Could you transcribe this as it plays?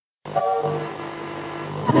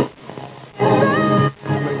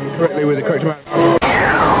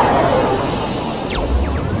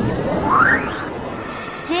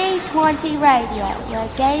Radio, where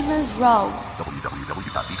gamers roll.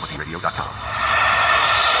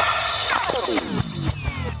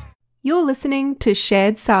 www.d20radio.com. You're listening to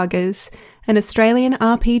Shared Sagas, an Australian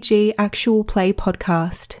RPG actual play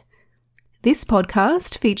podcast. This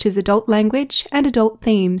podcast features adult language and adult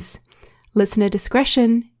themes. Listener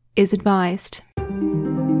discretion is advised.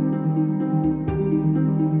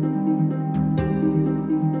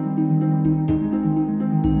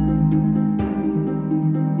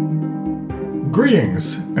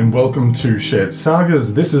 Greetings and welcome to Shared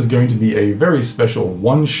Sagas. This is going to be a very special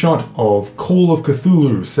one-shot of Call of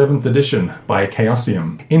Cthulhu 7th edition by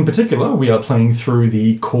Chaosium. In particular, we are playing through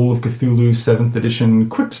the Call of Cthulhu 7th edition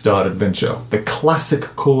Quick Start adventure, the classic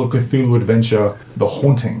Call of Cthulhu adventure, The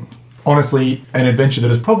Haunting. Honestly, an adventure that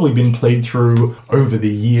has probably been played through over the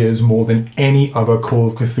years more than any other Call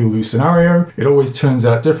of Cthulhu scenario. It always turns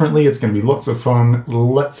out differently. It's going to be lots of fun.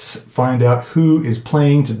 Let's find out who is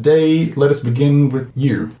playing today. Let us begin with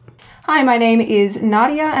you. Hi, my name is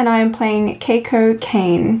Nadia and I am playing Keiko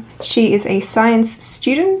Kane. She is a science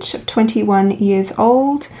student of 21 years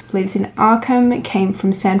old, lives in Arkham, came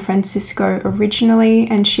from San Francisco originally,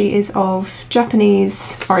 and she is of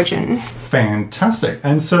Japanese origin. Fantastic.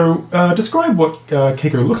 And so describe what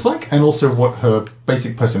Keiko looks like and also what her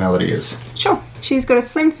basic personality is. Sure. She's got a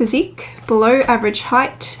slim physique, below average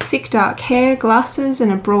height, thick dark hair, glasses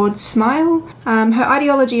and a broad smile. Her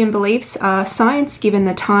ideology and beliefs are science given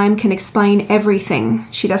the time can explain everything.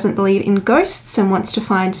 She doesn't believe in ghosts and wants to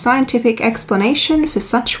find scientific explanation for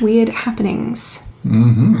such weird happenings.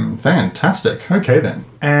 Fantastic. Okay then.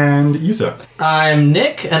 And you, sir? I'm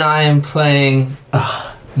Nick and I am playing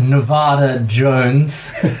Nevada Jones,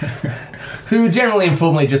 who generally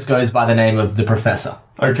informally just goes by the name of the Professor.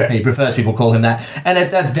 Okay. He prefers people call him that. And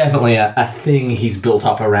that's definitely a thing he's built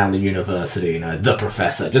up around the university, you know, the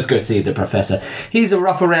Professor. Just go see the Professor. He's a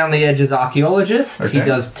rough around the edges archaeologist. Okay. He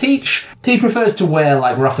does teach. He prefers to wear,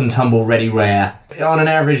 like, rough and tumble, ready rare. On an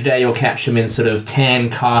average day, you'll catch him in sort of tan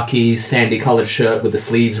khaki, sandy-coloured shirt with the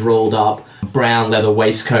sleeves rolled up, brown leather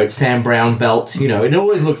waistcoat, Sam Brown belt. You know, it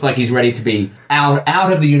always looks like he's ready to be out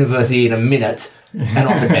of the university in a minute and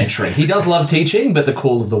off adventuring. He does love teaching, but the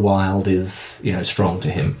call of the wild is, you know, strong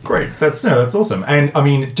to him. Great. That's awesome. And I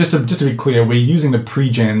mean, just to be clear, we're using the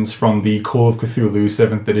pre-gens from the Call of Cthulhu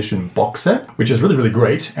 7th edition box set, which is really, really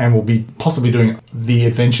great, and we'll be possibly doing the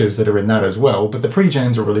adventures that are in that as well. But the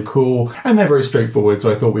pre-gens are really cool, and they're very straightforward,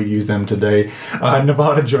 so I thought we'd use them today.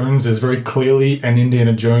 Nevada Jones is very clearly an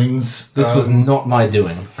Indiana Jones. This was not my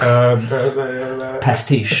doing.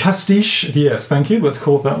 Pastiche. Pastiche, yes, thank you. Let's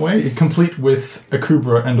call it that way. Complete with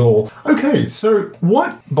Akubra and all. Okay, so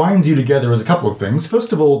what binds you together is a couple of things.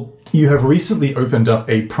 First of all, you have recently opened up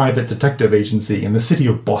a private detective agency in the city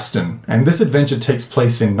of Boston, and this adventure takes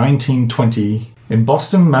place in 1920 in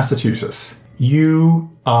Boston, Massachusetts. You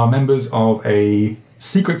are members of a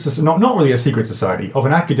secret society, not really a secret society, of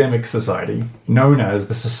an academic society known as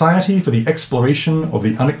the Society for the Exploration of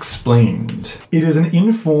the Unexplained. It is an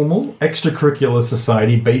informal, extracurricular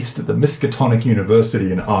society based at the Miskatonic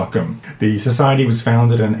University in Arkham. The society was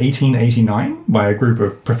founded in 1889 by a group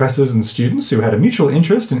of professors and students who had a mutual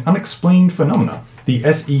interest in unexplained phenomena. The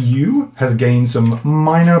SEU has gained some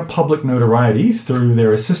minor public notoriety through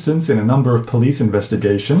their assistance in a number of police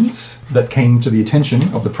investigations that came to the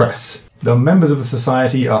attention of the press. The members of the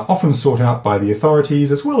society are often sought out by the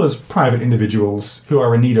authorities as well as private individuals who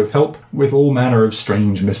are in need of help with all manner of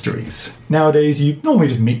strange mysteries. Nowadays, you normally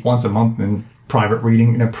just meet once a month in a private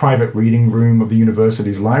reading room of the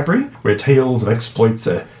university's library, where tales of exploits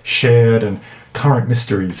are shared and current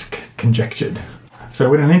mysteries conjectured. So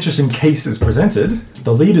when an interesting case is presented,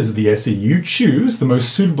 the leaders of the SEU choose the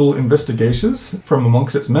most suitable investigators from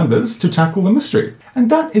amongst its members to tackle the mystery.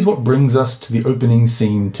 And that is what brings us to the opening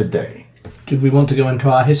scene today. Did we want to go into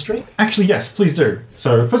our history? Actually, yes, please do.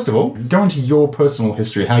 So, first of all, go into your personal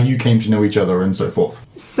history, how you came to know each other and so forth.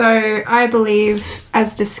 So, I believe,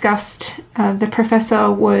 as discussed, the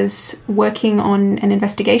professor was working on an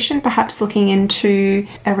investigation, perhaps looking into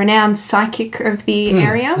a renowned psychic of the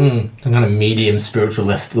area. Some kind of medium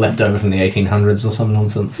spiritualist left over from the 1800s or some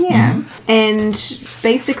nonsense. Yeah. And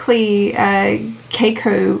basically,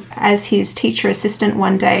 Keiko, as his teacher assistant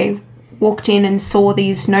one day, walked in and saw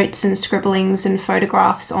these notes and scribblings and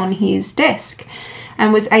photographs on his desk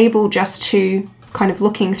and was able, just to kind of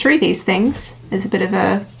looking through these things, as a bit of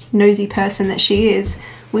a nosy person that she is,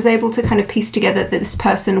 was able to kind of piece together that this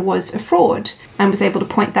person was a fraud and was able to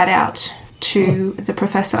point that out to the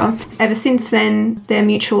professor. Ever since then, their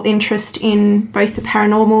mutual interest in both the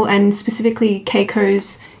paranormal and specifically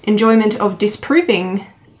Keiko's enjoyment of disproving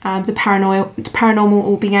the paranormal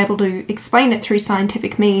or being able to explain it through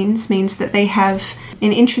scientific means that they have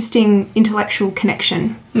an interesting intellectual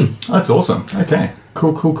connection. That's awesome. Okay.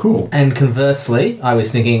 Cool. And conversely, I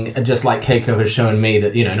was thinking, just like Keiko has shown me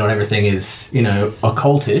that, not everything is,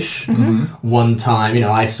 occultish. One time,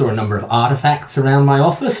 I saw a number of artifacts around my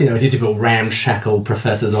office, a typical ramshackle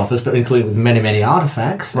professor's office, but included with many, many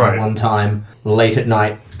artifacts. Right. And one time, late at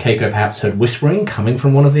night, Keiko perhaps heard whispering coming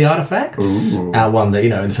from one of the artifacts. One that,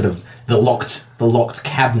 in sort of the locked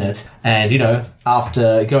cabinet. And,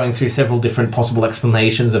 after going through several different possible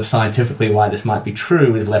explanations of scientifically why this might be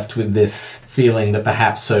true, is left with this feeling that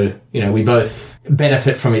perhaps we both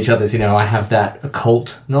benefit from each other's, I have that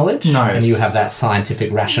occult knowledge. Nice. And you have that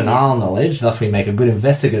scientific rationale knowledge. Thus we make a good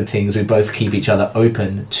investigative team as we both keep each other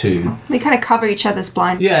open to... We kind of cover each other's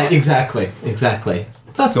blind spots. Yeah, exactly.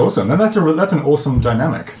 That's awesome. And that's an awesome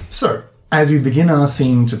dynamic. So, as we begin our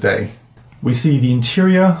scene today, we see the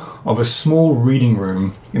interior of a small reading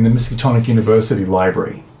room in the Miskatonic University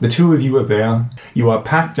Library. The two of you are there. You are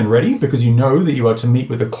packed and ready because you know that you are to meet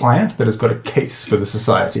with a client that has got a case for the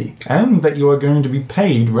society, and that you are going to be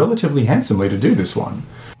paid relatively handsomely to do this one.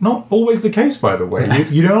 Not always the case, by the way.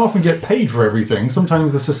 You don't often get paid for everything.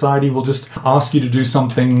 Sometimes the society will just ask you to do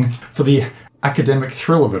something for the academic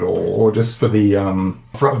thrill of it all, or just for the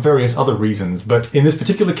for various other reasons. But in this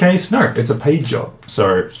particular case, no, it's a paid job,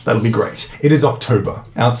 so that'll be great. It is October.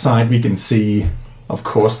 Outside we can see, of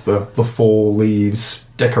course, the fall leaves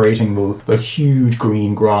decorating the huge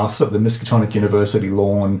green grass of the Miskatonic University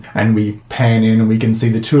lawn, and we pan in and we can see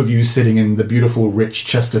the two of you sitting in the beautiful, rich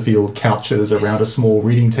Chesterfield couches around a small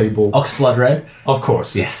reading table. Oxblood red? Of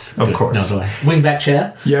course. Yes. Of course. No, wingback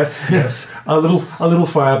chair? Yes. A little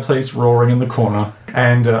fireplace roaring in the corner,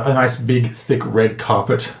 and a nice big, thick red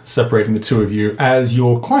carpet separating the two of you as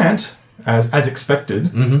your client, as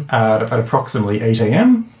expected, at approximately 8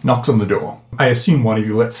 a.m., knocks on the door. I assume one of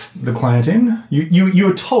you lets the client in. You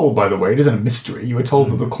were told, by the way, it isn't a mystery, you were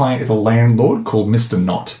told that the client is a landlord called Mr.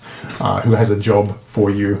 Knott, who has a job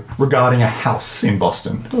for you regarding a house in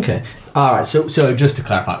Boston. Okay. All right, so just to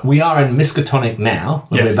clarify, we are in Miskatonic now,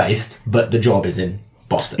 where we're based, but the job is in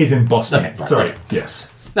Boston. Is in Boston. Okay, right, Sorry, okay.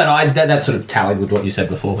 Yes. No, that sort of tallied with what you said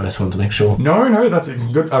before, but I just wanted to make sure. No, that's a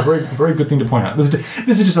very, very good thing to point out. This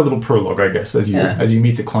is just a little prologue, I guess, as you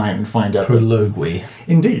meet the client and find out. Prologue.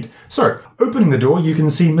 Indeed. So, opening the door, you can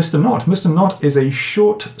see Mr. Knott. Mr. Knott is a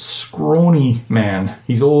short, scrawny man.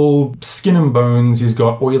 He's all skin and bones. He's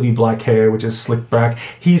got oily black hair, which is slicked back.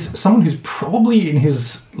 He's someone who's probably in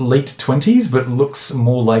his late 20s, but looks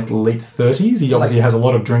more like late 30s. He obviously has a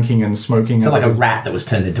lot of drinking and smoking. So like a rat that was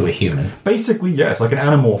turned into a human. Basically, yes, like an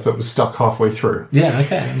animorph that was stuck halfway through. Yeah,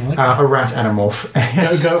 okay. A rat animorph.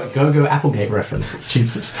 Yes. Go Applegate references.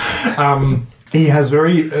 Jesus. He has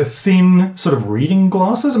very thin sort of reading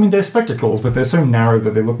glasses. I mean, they're spectacles, but they're so narrow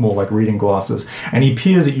that they look more like reading glasses. And he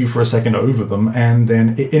peers at you for a second over them, and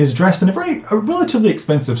then is dressed in a relatively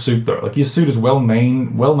expensive suit, though. Like, his suit is well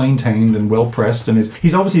maintained and well pressed, and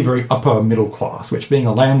he's obviously very upper middle class, which, being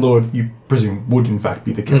a landlord, you presume would in fact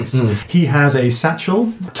be the case. He has a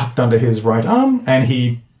satchel tucked under his right arm, and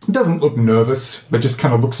he doesn't look nervous, but just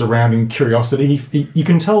kind of looks around in curiosity. You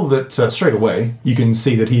can tell that straight away, you can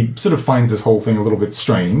see that he sort of finds this whole thing a little bit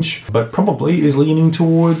strange, but probably is leaning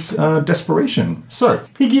towards desperation. So,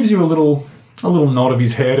 he gives you a little nod of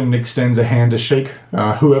his head and extends a hand to shake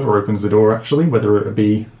whoever opens the door, actually, whether it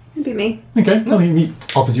be... It'd be me. Okay, well, he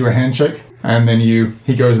offers you a handshake. And then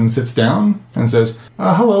he goes and sits down and says,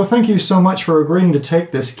 hello, thank you so much for agreeing to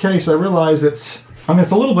take this case. I realize it's a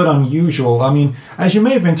little bit unusual. I mean, as you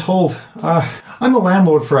may have been told, I'm the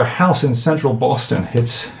landlord for a house in central Boston.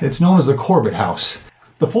 It's known as the Corbett House.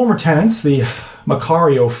 The former tenants, the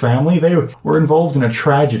Macario family, they were involved in a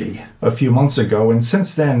tragedy a few months ago, and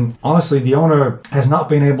since then, honestly, the owner has not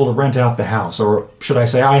been able to rent out the house, or should I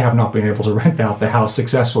say, I have not been able to rent out the house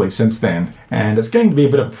successfully since then, and it's getting to be a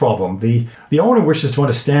bit of a problem. The owner wishes to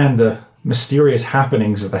understand the mysterious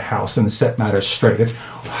happenings of the house and set matters straight.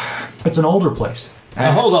 It's an older place.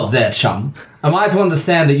 Now hold up there, chum. Am I to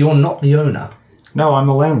understand that you're not the owner? No, I'm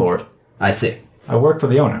the landlord. I see. I work for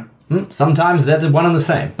the owner. Sometimes they're the one and the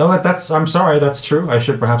same. No, I'm sorry, that's true. I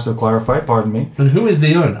should perhaps have clarified, pardon me. And who is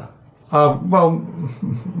the owner? Well,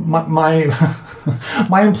 my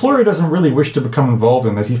employer doesn't really wish to become involved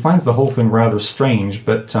in this. He finds the whole thing rather strange,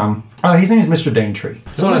 but his name is Mr. Daintree.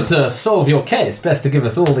 So as to solve your case, best to give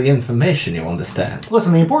us all the information, you understand.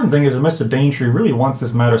 Listen, the important thing is that Mr. Daintree really wants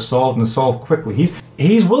this matter solved and solved quickly.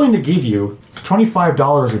 He's willing to give you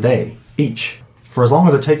 $25 a day each for as long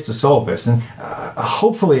as it takes to solve this, and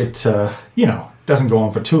hopefully it doesn't go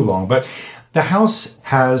on for too long. But the house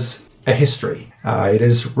has a history. It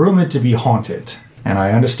is rumored to be haunted. And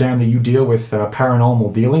I understand that you deal with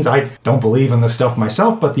paranormal dealings. I don't believe in this stuff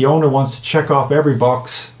myself, but the owner wants to check off every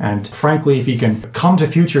box. And frankly, if he can come to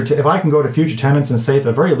if I can go to future tenants and say at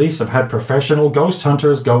the very least I've had professional ghost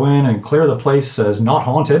hunters go in and clear the place as not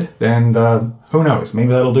haunted, then who knows? Maybe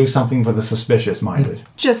that'll do something for the suspicious-minded.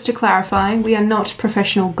 Just to clarify, we are not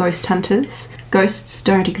professional ghost hunters. Ghosts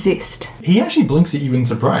don't exist. He actually blinks at you in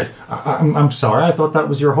surprise. I'm sorry, I thought that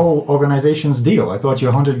was your whole organization's deal. I thought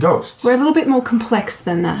you hunted ghosts. We're a little bit more complex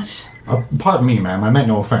than that. Pardon me, ma'am. I meant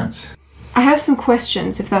no offense. I have some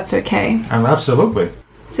questions, if that's okay. Absolutely.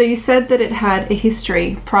 So you said that it had a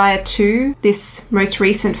history prior to this most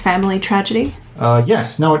recent family tragedy?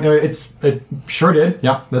 Yes. No, it sure did.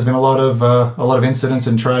 Yeah. There's been a lot of incidents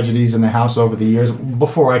and tragedies in the house over the years,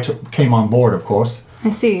 before I came on board, of course. I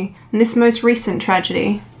see. And this most recent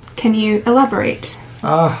tragedy, can you elaborate?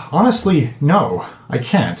 Honestly, no, I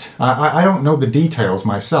can't. I don't know the details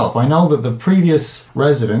myself. I know that the previous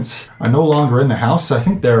residents are no longer in the house. I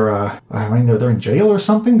think they're in jail or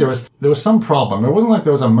something. There was some problem. It wasn't like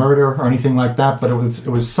there was a murder or anything like that, but it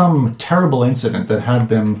was some terrible incident that had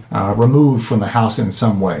them removed from the house in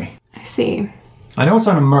some way. I see. I know it's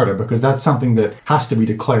not a murder because that's something that has to be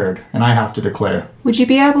declared, and I have to declare. Would you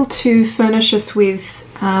be able to furnish us with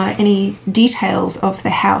any details of the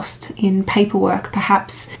house in paperwork,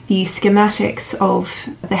 perhaps the schematics of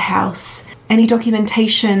the house, any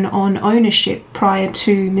documentation on ownership prior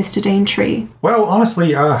to Mr. Daintree? Well,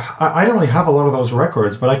 honestly, I don't really have a lot of those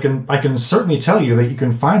records, but I can certainly tell you that you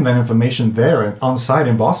can find that information there on site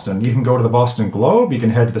in Boston. You can go to the Boston Globe, you can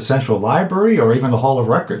head to the Central Library, or even the Hall of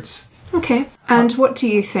Records. Okay. And what do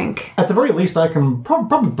you think? At the very least, I can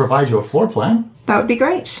probably provide you a floor plan. That would be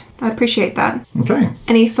great. I'd appreciate that. Okay.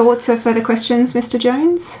 Any thoughts or further questions, Mr.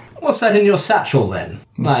 Jones? What's that in your satchel, then?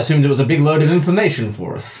 I assumed it was a big load of information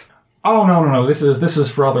for us. Oh, no. This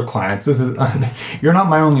is for other clients. This is you're not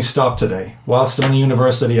my only stop today. Whilst I'm in the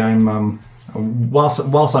university,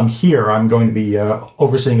 whilst I'm here, I'm going to be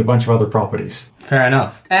overseeing a bunch of other properties. Fair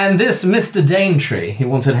enough. And this Mr. Daintree, he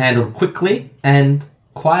wants it handled quickly and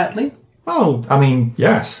quietly? Oh, I mean,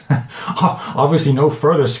 yes. Obviously, no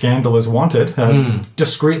further scandal is wanted.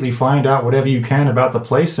 Discreetly find out whatever you can about the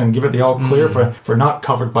place and give it the all clear for not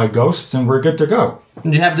covered by ghosts, and we're good to go.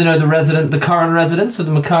 Do you happen to know the current residents of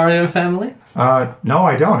the Macario family? No,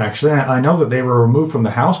 I don't, actually. I know that they were removed from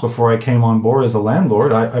the house before I came on board as a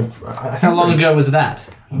landlord. I think How long ago was that?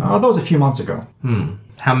 That was a few months ago.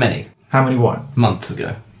 How many? How many what? Months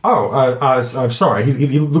ago. Oh, I'm sorry.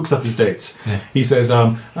 He looks up his dates. Yeah. He says,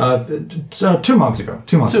 2 months ago.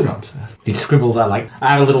 2 months ago. He scribbles out, I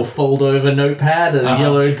have a little fold-over notepad,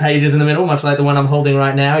 yellowed pages in the middle, much like the one I'm holding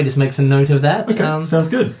right now. He just makes a note of that. Okay, sounds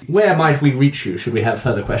good. Where might we reach you, should we have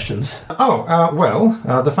further questions?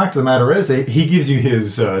 The fact of the matter is, he gives you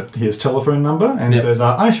his telephone number and says,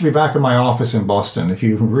 I should be back in my office in Boston. If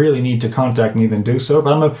you really need to contact me, then do so.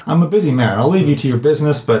 But I'm a busy man. I'll leave you to your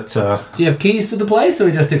business, but... Do you have keys to the place, or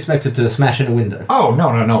we just expected to smash in a window? Oh,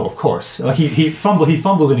 no, of course. He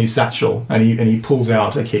fumbles in his satchel and he pulls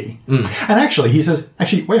out a key. And actually, he says,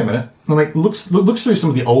 wait a minute. And looks through some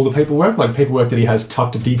of the older paperwork, like paperwork that he has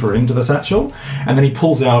tucked deeper into the satchel, and then he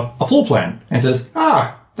pulls out a floor plan and says,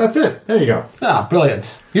 that's it. There you go.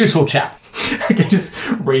 Brilliant. Useful chap. He just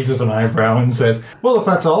raises an eyebrow and says, well, if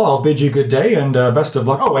that's all, I'll bid you good day and best of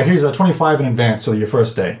luck. Oh, wait, here's a $25 in advance for your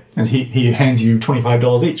first day. And he hands you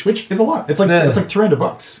 $25 each, which is a lot. It's like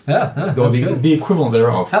 $300. Yeah, the equivalent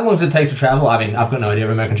thereof. How long does it take to travel? I mean, I've got no idea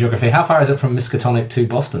of American geography. How far is it from Miskatonic to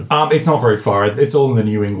Boston? It's not very far. It's all in the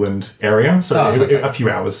New England area, so a few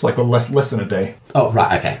hours, like less than a day. Oh,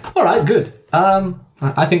 right, okay. All right, good.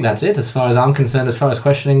 I think that's it as far as I'm concerned, as far as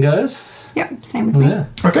questioning goes. Yep, same with me. Yeah.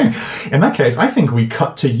 Okay. In that case, I think we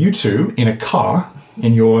cut to you two in a car,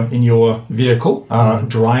 in your vehicle,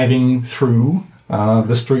 driving through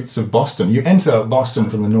the streets of Boston. You enter Boston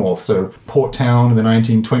from the north, so Port Town in the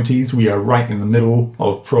 1920s. We are right in the middle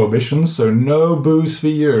of Prohibition, so no booze for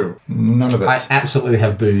you. None of it. I absolutely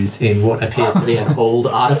have booze in what appears to be an old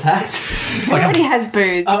artifact. Everybody has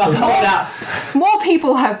booze. I've held out. More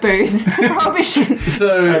people have booze. Prohibition.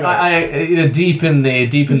 So I deep in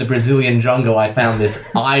the Brazilian jungle, I found this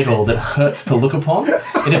idol that hurts to look upon.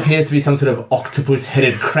 It appears to be some sort of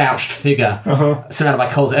octopus-headed crouched figure surrounded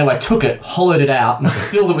by coals. Anyway, I took it, hollowed it out, and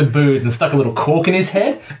filled it with booze and stuck a little cork in his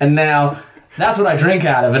head, and now that's what I drink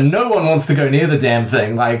out of, and no one wants to go near the damn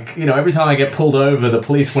thing. Every time I get pulled over, the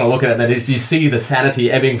police want to look at it, and you see the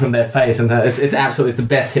sanity ebbing from their face, and it's the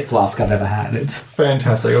best hip flask I've ever had. It's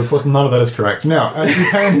fantastic. Of course, none of that is correct. Now,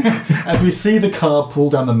 as we see the car pull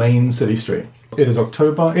down the main city street, It is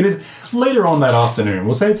October. It is later on that afternoon.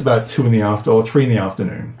 We'll say it's about 2 in the afternoon or 3 in the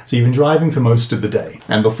afternoon. So you've been driving for most of the day,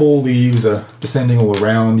 and the fall leaves are descending all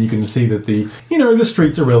around. You can see that the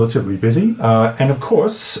streets are relatively busy. And of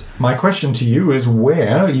course, my question to you is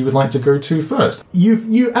where you would like to go to first.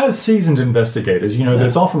 You as seasoned investigators, you know that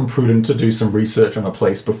it's often prudent to do some research on a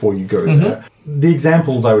place before you go there. The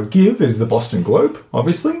examples I would give is the Boston Globe,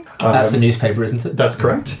 obviously. That's the newspaper, isn't it? That's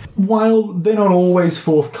correct. While they're not always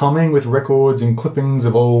forthcoming with records and clippings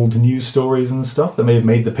of old news stories and stuff that may have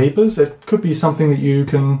made the papers, it could be something that you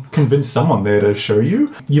can convince someone there to show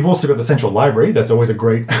you. You've also got the Central Library. That's always a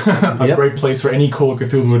great great place for any Call of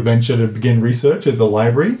Cthulhu adventure to begin research, is the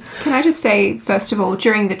library. Can I just say, first of all,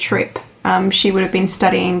 during the trip, she would have been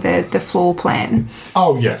studying the floor plan.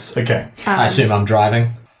 Oh, yes. Okay. I assume I'm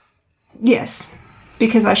driving. Yes,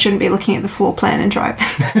 because I shouldn't be looking at the floor plan and driving.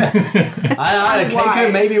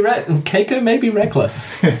 Keiko may be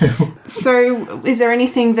reckless. So, is there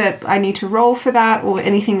anything that I need to roll for that, or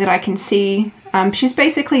anything that I can see? She's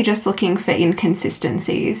basically just looking for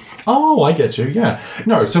inconsistencies. Oh, I get you. Yeah.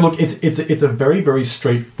 No. So look, it's a very, very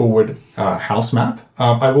straightforward house map.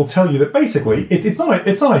 I will tell you that basically it's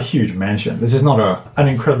not a huge mansion. This is not an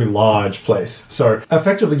incredibly large place. So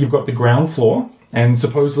effectively, you've got the ground floor. And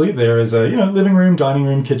supposedly there is a living room, dining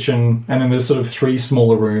room, kitchen, and then there's sort of 3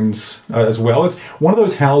 smaller rooms as well. It's one of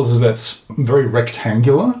those houses that's very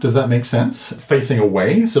rectangular. Does that make sense? Facing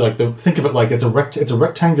away. So think of it like it's a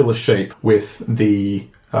rectangular shape with the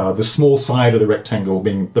small side of the rectangle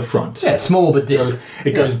being the front. Yeah, small but deep.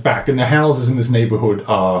 It goes back, and the houses in this neighbourhood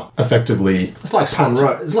are effectively... It's like Swan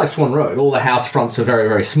Road. It's like Swan Road. All the house fronts are very,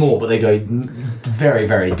 very small, but they go very,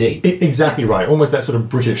 very deep. Exactly right. Almost that sort of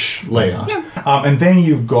British layout. Yeah. And then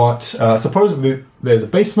you've got, supposedly, there's a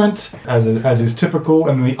basement, as is typical,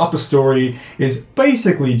 and then the upper story is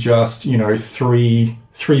basically just,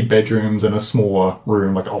 3 bedrooms and a smaller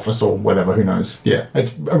room, like office or whatever, who knows. Yeah,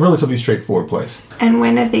 it's a relatively straightforward place. And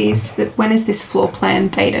when is this floor plan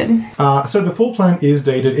dated? So the floor plan is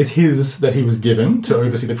dated. It's his that he was given to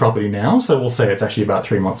oversee the property now, so we'll say it's actually about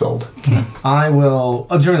 3 months old. Okay. I will,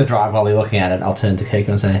 during the drive while you're looking at it, I'll turn to Keiko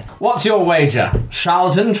and say, what's your wager?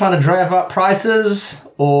 Charlatan trying to drive up prices,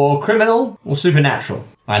 or criminal, or supernatural?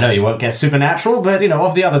 I know you won't guess supernatural, but,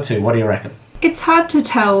 of the other two, what do you reckon? It's hard to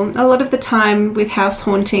tell. A lot of the time with house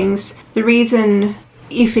hauntings, the reason,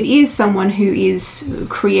 if it is someone who is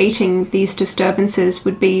creating these disturbances,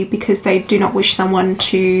 would be because they do not wish someone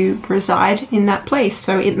to reside in that place.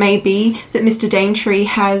 So it may be that Mr. Daintree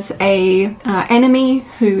has a enemy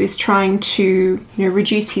who is trying to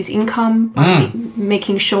reduce his income by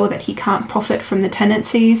making sure that he can't profit from the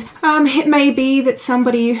tenancies. It may be that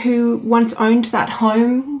somebody who once owned that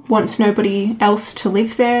home wants nobody else to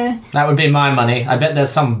live there. That would be my money. I bet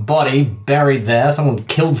there's some body buried there. Someone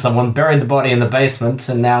killed someone, buried the body in the basement,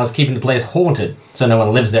 and now is keeping the place haunted so no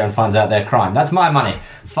one lives there and finds out their crime. That's my money.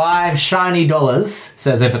 $5 shiny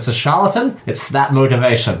says if it's a charlatan, it's that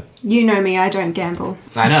motivation. You know me, I don't gamble.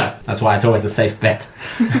 I know. That's why it's always a safe bet.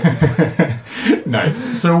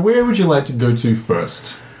 Nice. So where would you like to go to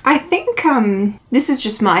first? I think this is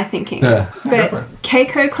just my thinking, but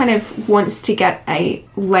Keiko kind of wants to get a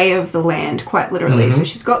lay of the land, quite literally. So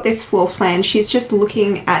she's got this floor plan. She's just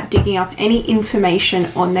looking at digging up any information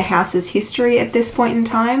on the house's history at this point in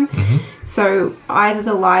time. So either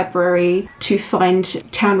the library to find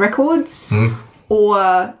town records,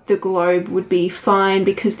 or the Globe would be fine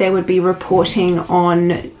because they would be reporting on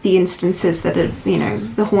the instances that have,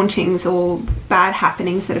 the hauntings or bad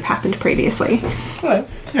happenings that have happened previously. Right.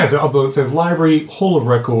 Yeah, so library, Hall of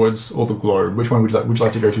Records, or the Globe. Which one would you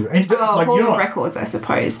like to go to? Hall of Records, I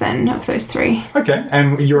suppose, then, of those 3. Okay,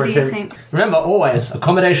 and you're okay. What do you think? Remember, always,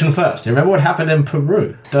 accommodation first. You remember what happened in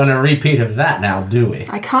Peru? Don't a repeat of that now, do we?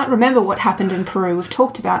 I can't remember what happened in Peru. We've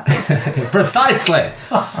talked about this. Precisely.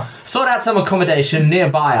 Sort out some accommodation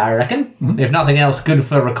nearby, I reckon. If nothing else, good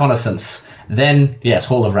for reconnaissance. Then, yes,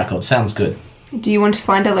 Hall of Records. Sounds good. Do you want to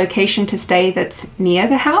find a location to stay that's near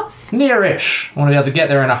the house? Near-ish. I want to be able to get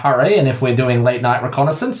there in a hurry, and if we're doing late-night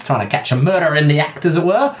reconnaissance, trying to catch a murder in the act, as it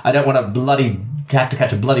were, I don't want to have to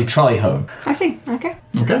catch a bloody trolley home. I see. Okay.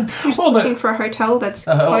 Okay. I'm just looking for a hotel that's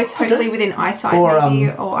close, hopefully within eyesight, or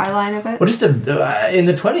eyeline of it. Or just in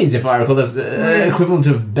the 20s, if I recall, there's equivalent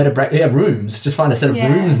of better rooms. Just find a set of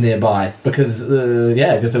rooms nearby, because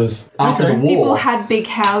because there was after the war, people had big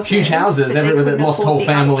houses, huge houses. Everyone lost whole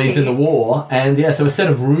families in the war, and so a set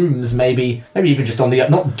of rooms, maybe even just on the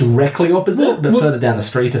not directly opposite, but further down the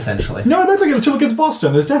street, essentially. No, that's okay. So look, it's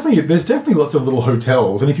Boston. There's definitely lots of little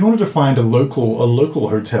hotels, and if you wanted to find a local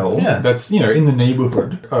hotel that's in the neighborhood,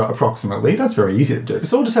 hour, approximately. That's very easy to do.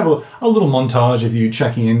 So we'll just have a little montage of you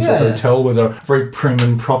checking into a hotel with a very prim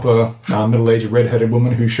and proper middle-aged red-headed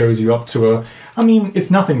woman who shows you up to a... I mean, it's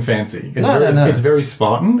nothing fancy. It's it's very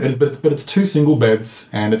Spartan, but it's 2 single beds,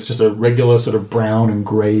 and it's just a regular sort of brown and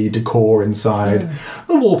grey decor inside.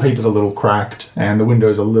 The wallpaper's a little cracked, and the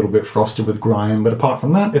windows a little bit frosted with grime, but apart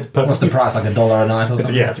from that, it's perfect. What's the price, like $1 a night or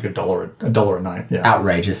something? It's like $1 a night. Yeah,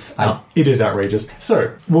 outrageous. It is outrageous.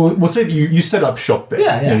 So we'll say that you set up shop there.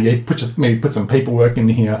 Yeah. You maybe put some paperwork in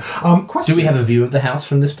here. Question: Do we have a view of the house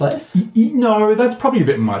from this place? No, that's probably a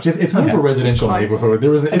bit much. It's more of a residential neighborhood.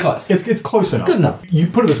 It's close enough. Good enough. You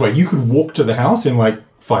put it this way: you could walk to the house in like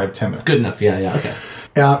 5-10 minutes. Good enough. Yeah. Okay.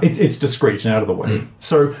 It's discreet and out of the way.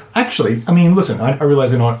 So actually, I mean, listen, I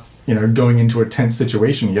realize we're not going into a tense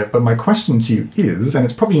situation yet, but my question to you is, and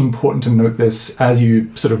it's probably important to note this as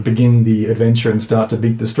you sort of begin the adventure and start to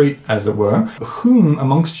beat the street, as it were, whom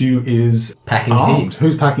amongst you is packing armed? heat?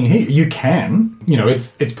 Who's packing heat? You can.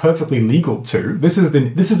 It's perfectly legal to. This is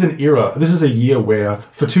an era. This is a year where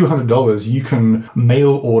for $200 you can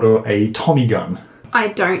mail order a Tommy gun. I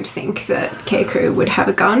don't think that Keiko would have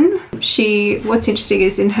a gun. What's interesting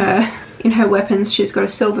is in her weapons, she's got a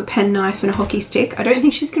silver penknife and a hockey stick. I don't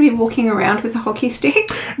think she's going to be walking around with a hockey stick.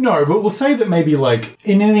 No, but we'll say that maybe like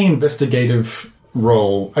in any investigative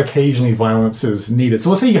role, occasionally violence is needed. So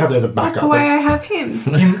we'll say you have that as a backup. That's why I have him.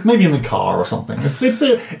 Maybe in the car or something. It's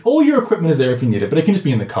there. All your equipment is there if you need it, but it can just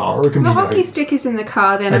be in the car, or it can be... The hockey stick is in the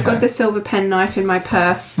car, then I've got the silver penknife in my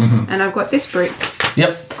purse, and I've got this brick.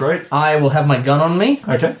 Yep. Great. I will have my gun on me.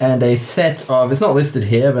 Okay. And a set of... It's not listed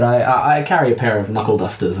here, but I carry a pair of knuckle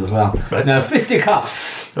dusters as well. Right. No,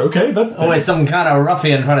 fisticuffs. Okay, that's... Always some kind of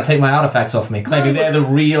ruffian trying to take my artifacts off me, claiming they're the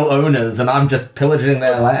real owners and I'm just pillaging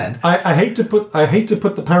their land. I hate to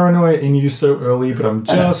put the paranoia in you so early, but I'm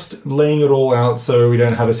just laying it all out so we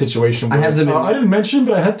don't have a situation where... I didn't mention,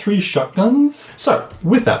 but I had 3 shotguns. So,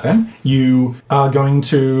 with that then, you are going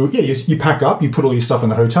to... you pack up, you put all your stuff in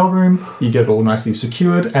the hotel room, you get it all nicely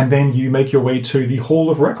secured, and then you make your way to the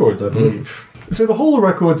Hall of Records, I believe. So the Hall of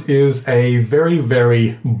Records is a very,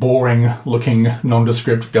 very boring-looking,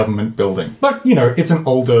 nondescript government building. But, it's an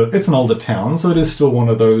older town, so it is still one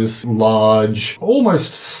of those large,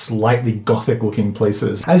 almost slightly Gothic-looking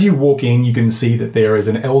places. As you walk in, you can see that there is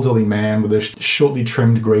an elderly man with a shortly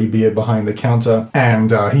trimmed grey beard behind the counter,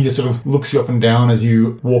 and he just sort of looks you up and down as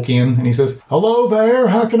you walk in, and he says, "Hello there,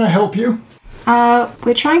 how can I help you?"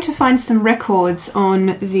 We're trying to find some records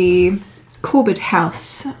on the Corbett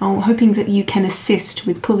house. I'm hoping that you can assist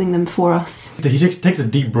with pulling them for us. He takes a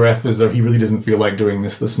deep breath as though he really doesn't feel like doing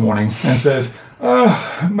this morning and says,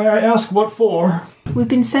 "May I ask what for?" We've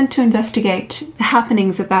been sent to investigate the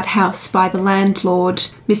happenings at that house by the landlord,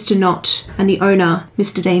 Mr. Knott, and the owner,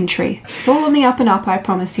 Mr. Daintree. It's all on the up and up, I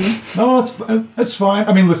promise you. No, that's fine.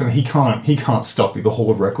 I mean, listen, he can't stop you. The Hall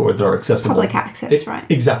of Records are accessible. Public access, right.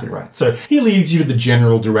 Exactly right. So he leads you to the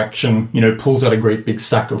general direction, pulls out a great big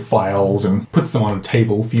stack of files and puts them on a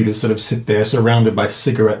table for you to sort of sit there surrounded by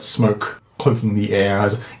cigarette smoke cloaking the air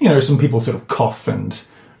as, some people sort of cough and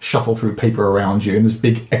shuffle through paper around you in this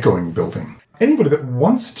big echoing building. Anybody that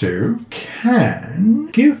wants to can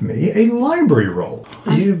give me a library roll.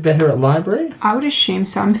 Are you better at library? I would assume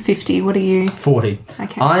so. I'm 50. What are you? 40.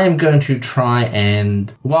 Okay. I am going to try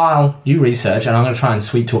and, while you research, and I'm going to try and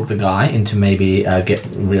sweet talk the guy into maybe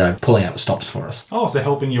pulling out the stops for us. Oh, so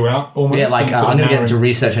helping you out almost? Yeah, like I'm going to get him to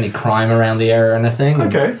research any crime around the area or anything.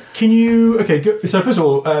 Okay. Can you... Okay, good. So first of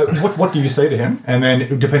all, what do you say to him? And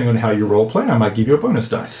then, depending on how you role play, I might give you a bonus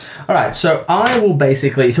dice. All right, so I will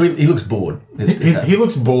basically... So he looks bored. He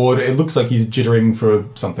looks bored. It looks like he's jittering for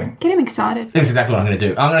something. Get him excited. That's exactly what I'm going to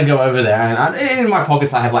do. I'm going to go over there, and in my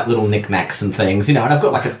pockets I have like little knickknacks and things, and I've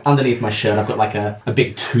got like underneath my shirt I've got like a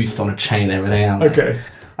big tooth on a chain and everything. Okay.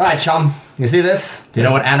 All right, chum. You see this? Do you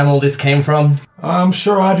know what animal this came from? I'm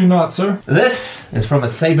sure I do not, sir. This is from a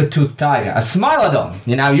saber-toothed tiger, a Smilodon.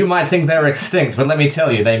 You might think they're extinct, but let me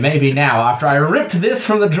tell you, they may be now. After I ripped this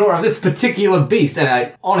from the jaw of this particular beast,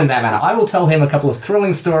 and on in that manner, I will tell him a couple of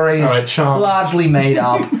thrilling stories, all right, Chum, largely made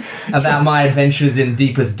up, about my adventures in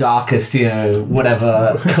deepest, darkest,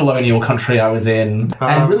 whatever colonial country I was in,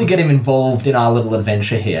 and really get him involved in our little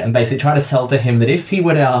adventure here, and basically try to sell to him that if he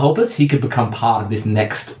were to help us, he could become part of this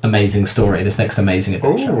next amazing story, this next amazing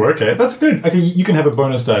adventure. Oh, okay, that's good. Okay, you can have a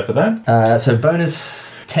bonus die for that. So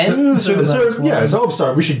bonus 10s? So I'm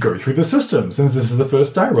sorry, we should go through the system since this is the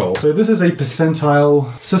first die roll. So this is a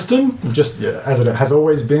percentile system, just as it has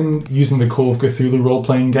always been using the Call of Cthulhu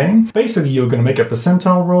role-playing game. Basically, you're going to make a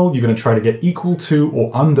percentile roll. You're going to try to get equal to or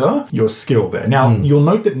under your skill there. Now, you'll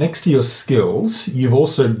note that next to your skills, you've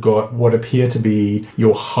also got what appear to be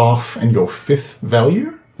your half and your fifth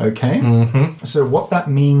value. Okay? Mm-hmm. So what that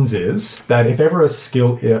means is that if ever a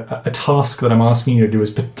task that I'm asking you to do is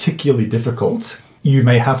particularly difficult, you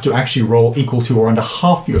may have to actually roll equal to or under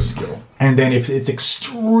half your skill. And then if it's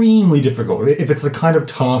extremely difficult, if it's the kind of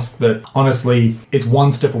task that, honestly, it's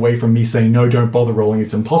one step away from me saying, no, don't bother rolling,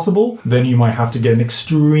 it's impossible, then you might have to get an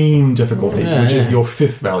extreme difficulty, which is your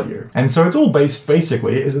fifth value. And so it's all based,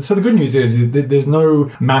 basically, so the good news is that there's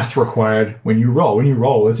no math required when you roll. When you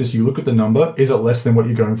roll, it's just you look at the number, is it less than what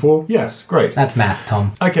you're going for? Yes, great. That's math,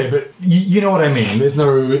 Tom. Okay, but you know what I mean. There's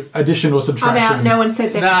no addition or subtraction. I'm out. No one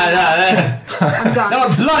said that. No. I'm done. No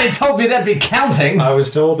one bloody told me there'd be counting. I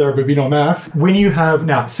was told there would be no math. When you have,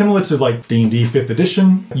 now, similar to like D&D 5th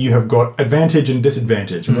edition, you have got advantage and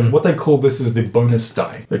disadvantage. And what they call this is the bonus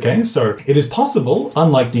die. Okay, so it is possible,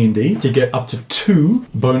 unlike D&D, to get up to 2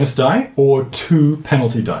 bonus die or 2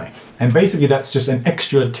 penalty die. And basically that's just an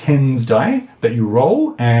extra 10s die that you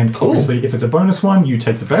roll, and obviously if it's a bonus one, you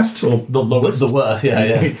take the best, or the lowest. The worst,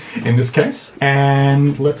 yeah. In this case.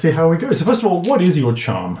 And let's see how we go. So first of all, what is your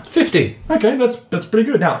charm? 50. Okay, that's pretty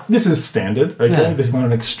good. Now, this is standard, okay? Yeah. This is not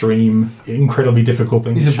an extreme, incredibly difficult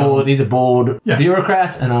thing to charm. He's a bored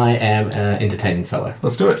bureaucrat, and I am an entertaining fellow.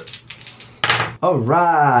 Let's do it. All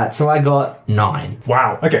right, so I got 9.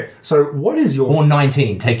 Wow. Okay, so what is your... Or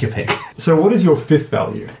 19, take your pick. So what is your fifth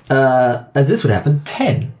value? As this would happen,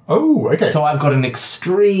 10. Oh, okay. So I've got an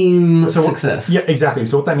extreme success. Yeah, exactly.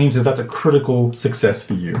 So what that means is that's a critical success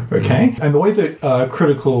for you, okay? And the way that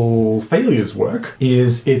critical failures work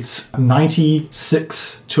is it's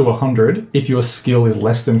 96 to 100 if your skill is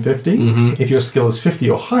less than 50. If your skill is 50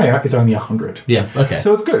 or higher, it's only 100. Yeah, okay.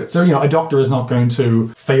 So it's good. So, a doctor is not going to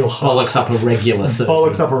fail hard. Bollocks up a regular surgery.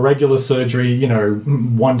 Bollocks up a regular surgery,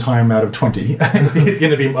 one time out of 20. It's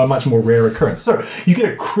going to be a much more rare occurrence. So you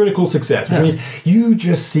get a critical success, which means you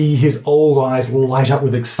just see his old eyes light up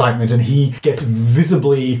with excitement, and he gets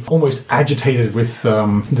visibly almost agitated with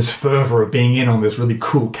this fervor of being in on this really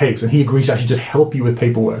cool case, and he agrees to actually just help you with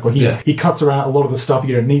paperwork. Like he cuts around a lot of the stuff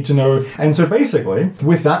you don't need to know. And so basically,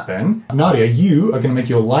 with that then, Nadia, you are going to make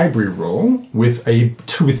your library roll with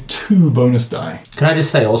two bonus die. Can I just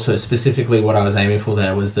say also, specifically what I was aiming for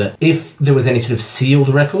there was that if there was any sort of sealed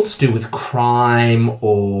records to do with crime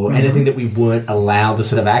or anything that we weren't allowed to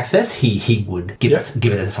sort of access, he would give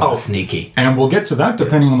it as something sneaky. And we'll get to that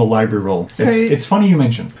depending on the library roll. So it's funny you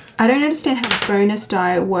mentioned. I don't understand how bonus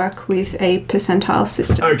die work with a percentile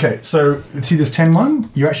system. Okay, so see this 10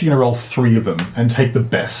 one? You're actually going to roll 3 of them and take the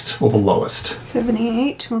best or the lowest.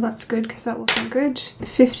 78, well that's good because that wasn't good.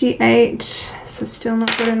 58, so still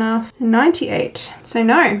not good enough. 98, so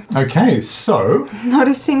no. Okay, so... Not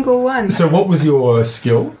a single one. So what was your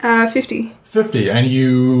skill? 50. 50, and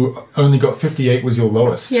you only got 58 was your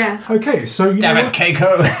lowest. Yeah. Okay, so Damn it,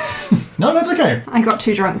 Keiko. No, that's okay. I got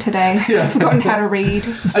too drunk today. I've forgotten how to read.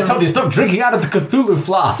 I told you, stop drinking out of the Cthulhu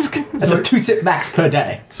flask. That's a 2-sip max per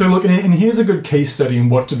day. So look, and here's a good case study in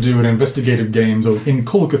what to do in investigative games or in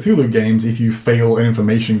Call of Cthulhu games if you fail an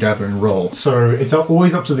information gathering roll. So it's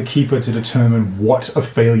always up to the keeper to determine what a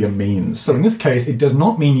failure means. So in this case, it does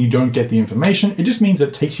not mean you don't get the information. It just means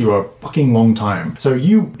it takes you a fucking long time. So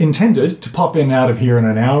you intended to pop in and out of here in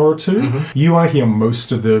an hour or two. You are here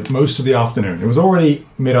most of the afternoon. It was already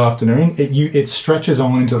mid-afternoon. It stretches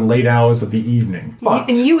on into the late hours of the evening. But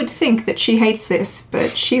And you would think that she hates this,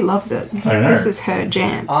 but she loves it. I know. This is her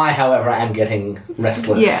jam. I, however, am getting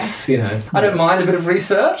restless. Yeah. I don't mind a bit of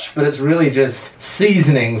research, but it's really just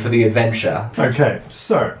seasoning for the adventure. okay,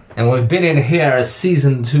 so... And we've been in here a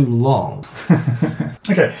season too long.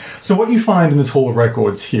 Okay, so what you find in this Hall of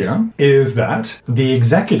Records here is that the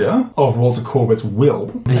executor of Walter Corbett's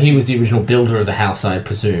will, And he was the original builder of the house, I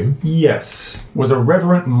presume. yes, was a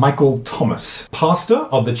Reverend Michael Thomas, pastor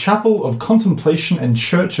of the Chapel of Contemplation and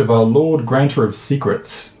Church of Our Lord Granter of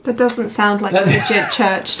Secrets. That doesn't sound like a legit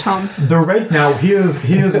church, Tom. Now here's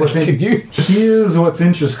what's Continue. here's what's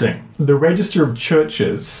interesting. The Register of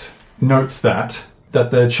Churches notes that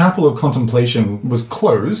the Chapel of Contemplation was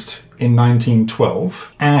closed in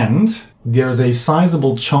 1912, and there's a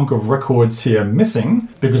sizable chunk of records here missing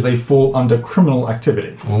because they fall under criminal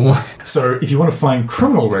activity. So if you want to find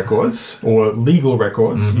criminal records or legal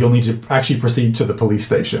records, you'll need to actually proceed to the police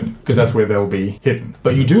station because that's where they'll be hidden.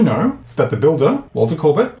 But you do know that the builder, Walter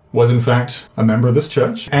Corbett, was in fact a member of this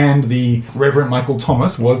church, and the Reverend Michael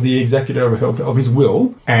Thomas was the executor of his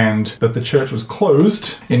will, and that the church was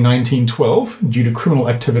closed in 1912 due to criminal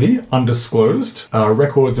activity, undisclosed,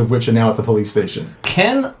 records of which are now at the police station.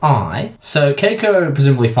 So Keiko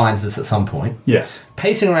presumably finds this at some point. Yes.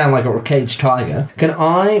 Pacing around like a caged tiger, can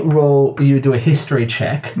I roll you do a history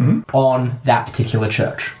check on that particular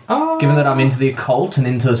church? Given that I'm into the occult and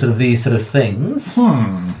into sort of these sort of things.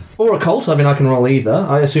 Or occult, I mean, I can roll either.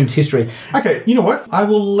 I assumed history. Okay, you know what? I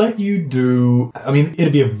will let you do... I mean,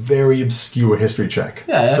 it'll be a very obscure history check.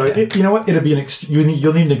 Yeah, so, okay. you know what? It'll be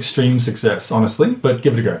you'll need an extreme success, honestly, but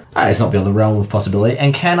give it a go. It's not beyond the realm of possibility.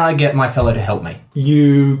 And can I get my fellow to help me?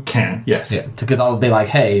 You can, yes. Yeah, because I'll be like,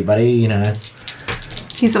 hey, buddy, you know...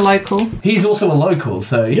 He's a local. He's also a local,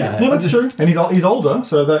 so Yeah, no, that's true. And he's older,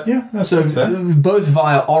 so that's fair. Both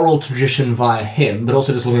via oral tradition via him, but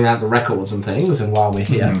also just looking around the records and things, and while we're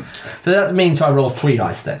here. So that means I roll 3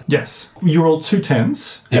 dice then. Yes. You roll 2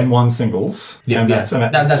 10s and 1 singles. Yeah, and that's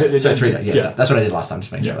so 3. Yeah, that's what I did last time.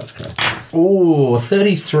 Just make sure that's correct. Ooh,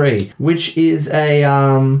 33, which is a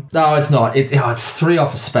no, it's not. It's 3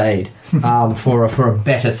 off a spade. For a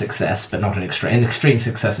better success, but not an extreme. An extreme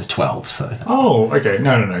success is 12. So. Okay.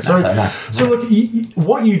 No. So look,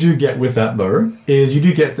 what you do get with that though is you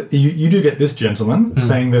do get you do get this gentleman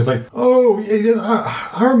saying there's like,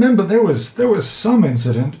 I remember there was some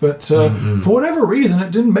incident, but for whatever reason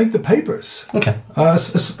it didn't make the papers. Okay.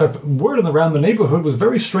 Word around the neighborhood was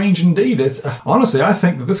very strange indeed. It's honestly, I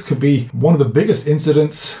think that this could be one of the biggest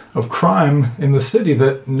incidents of crime in the city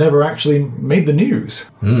that never actually made the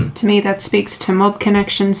news. To me, that speaks to mob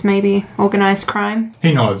connections, maybe organized crime.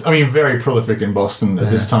 He nods. I mean, very prolific in Boston at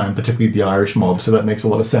this time, particularly the Irish mob, so that makes a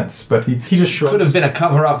lot of sense. But he just shrugs. Could have been a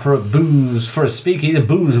cover-up for a booze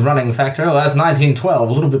running factor. Oh, that's 1912,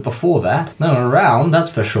 a little bit before that. No, around, that's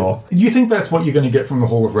for sure. You think that's what you're going to get from the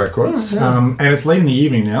Hall of Records. And it's late in the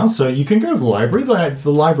evening now, so you can go to the library.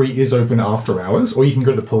 The library is open after hours, or you can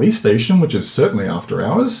go to the police station, which is certainly after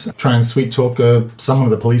hours. Try and sweet talk someone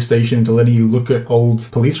at the police station into letting you look at old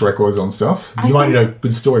police records on stuff. You might need a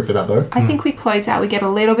good story for that, though. I think we close out. We get a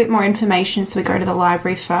little bit more information, so we go to the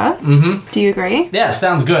library first. Do you agree? Yeah,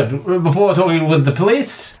 sounds good. Before talking with the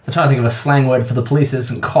police, I'm trying to think of a slang word for the police.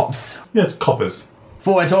 Isn't cops. Yeah, it's coppers.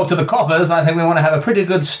 Before I talk to the coppers, I think we want to have a pretty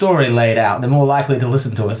good story laid out. They're more likely to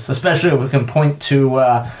listen to us, especially if we can point to,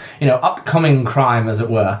 upcoming crime, as it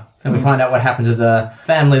were. And we find out what happened to the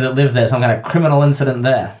family that lived there, some kind of criminal incident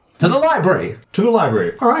there. To the library! To the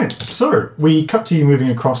library. All right. So we cut to you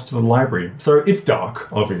moving across to the library. So it's dark,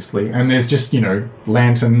 obviously, and there's just,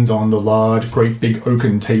 lanterns on the large, great big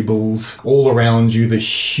oaken tables. All around you, the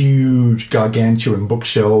huge, gargantuan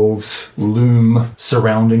bookshelves loom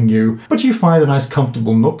surrounding you. But you find a nice,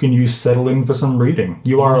 comfortable nook and you settle in for some reading.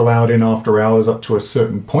 You are allowed in after hours up to a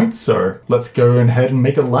certain point, so let's go ahead and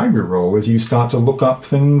make a library roll as you start to look up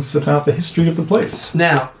things about the history of the place.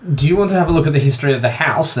 Now, do you want to have a look at the history of the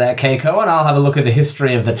house there, Keiko, and I'll have a look at the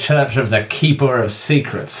history of the Church of the Keeper of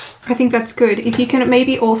Secrets. I think that's good. If you can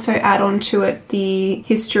maybe also add on to it the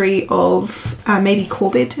history of maybe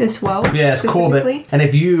Corbett as well. Yes, Corbett. And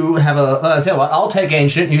if you have tell you what, I'll take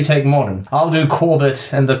ancient, you take modern. I'll do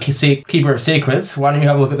Corbett and the Keeper of Secrets. Why don't you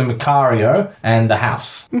have a look at the Macario and the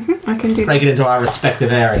house? I can do Break it into our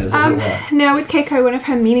respective areas, as it were. Now, with Keiko, one of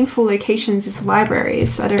her meaningful locations is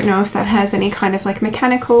libraries. I don't know if that has any kind of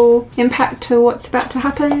mechanical impact to what's about to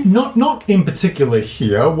happen. Not in particular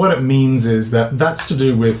here. What it means is that's to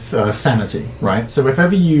do with sanity, right? So if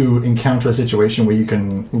ever you encounter a situation where you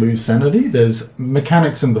can lose sanity, there's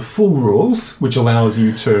mechanics in the full rules, which allows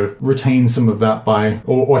you to retain some of that by,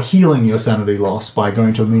 or healing your sanity loss by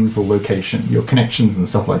going to a meaningful location, your connections and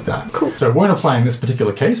stuff like that. Cool. So it won't apply in this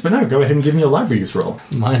particular case, but no, go ahead and give me a library use roll.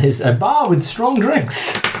 Mine is a bar with strong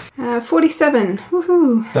drinks. 47.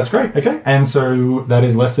 Woohoo. That's great. Okay. And so that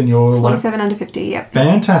is less than your... 47 under 50, yep.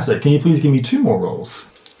 Fantastic. Can you please give me 2 more rolls?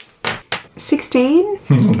 16.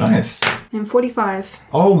 Nice. And 45.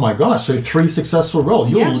 Oh my gosh, so 3 successful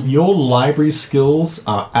rolls. Your library skills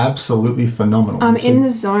are absolutely phenomenal. I'm in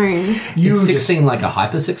the zone. Is 16 like a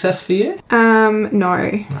hyper success for you? No.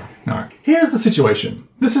 No. Here's the situation.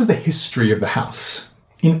 This is the history of the house.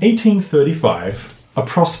 In 1835... a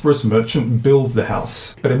prosperous merchant builds the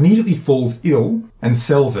house, but immediately falls ill and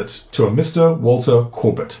sells it to a Mr. Walter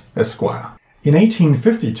Corbett, Esquire. In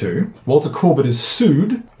 1852, Walter Corbett is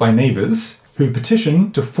sued by neighbours who petition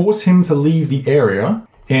to force him to leave the area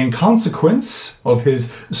in consequence of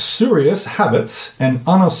his spurious habits and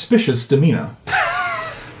unauspicious demeanour.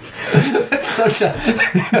 Such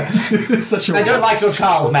a... Such a I don't like your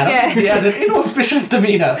child, madam. Yeah. He has an inauspicious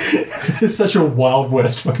demeanour. It's such a Wild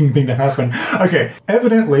West fucking thing to happen. Okay,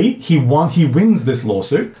 evidently he wins this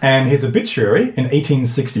lawsuit, and his obituary in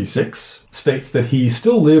 1866 states that he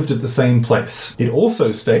still lived at the same place. It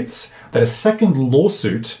also states that a second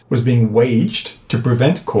lawsuit was being waged to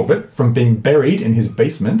prevent Corbett from being buried in his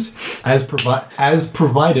basement as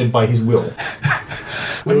provided by his will.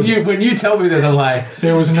 When you tell me there's a lie,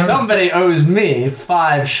 There was no- somebody owes me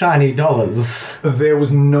 $5 shiny. There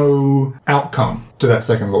was no outcome to that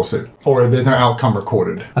second lawsuit, or there's no outcome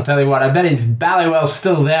recorded. I'll tell you what, I bet his Ballywell's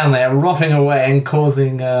still down there, rotting away and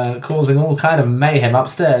causing all kind of mayhem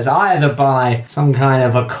upstairs, either by some kind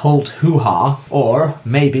of occult hoo-ha, or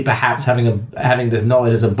maybe perhaps having this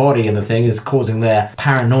knowledge as a body in the thing is causing their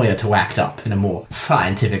paranoia to act up in a more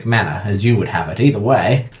scientific manner, as you would have it. Either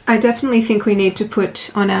way. I definitely think we need to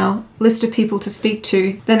put on our list of people to speak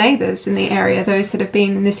to the neighbours in the area, those that have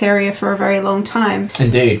been in this area for a very long time.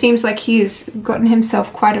 Indeed. It seems like he has gotten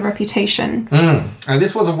himself quite a reputation. And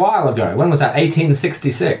this was a while ago. When was that?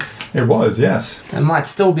 1866. It was, yes. There might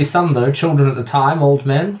still be some, though, children at the time, old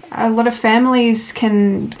men. A lot of families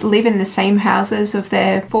can live in the same houses of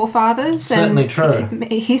their forefathers. Certainly and true.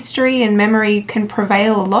 History and memory can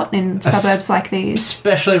prevail a lot in suburbs like these.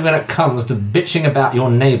 Especially when it comes to bitching about your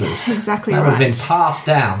neighbours. Exactly that would have been right. passed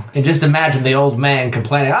down. And just imagine the old man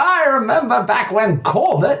complaining, I remember back when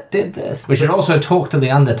Corbett did this. We should also talk to the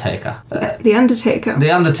Undertaker. The Undertaker. The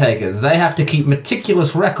Undertakers, they have to keep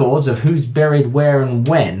meticulous records of who's buried where and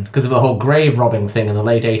when, because of the whole grave robbing thing in the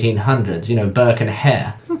late 1800s, Burke and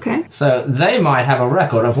Hare. Okay. So they might have a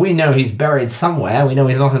record of, we know he's buried somewhere, we know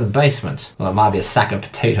he's not in the basement. Well, it might be a sack of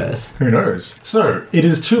potatoes. Who knows? So, it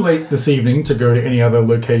is too late this evening to go to any other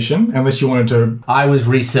location, unless you wanted to... I was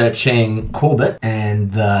researching Corbett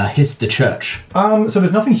and the church. So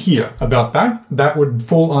there's nothing here about that. That would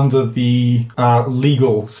fall under the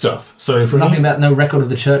legal stuff. So for Nothing about no record of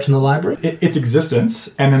the church in the library? its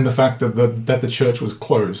existence, and then the fact that the church was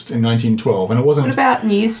closed in 1912, and it wasn't... What about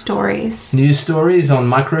news stories? News stories on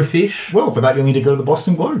microfiche? Well, for that you'll need to go to the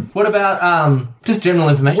Boston Globe. What about just general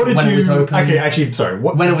information? What did when you... it was open? Okay, actually, sorry.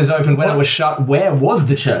 When it was open, when it was shut, where was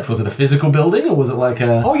the church? Was it a physical building, or was it like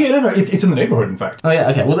a... Oh, yeah, no, it's in the neighborhood, in fact. Oh, yeah,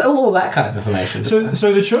 okay. Well, all that kind of information.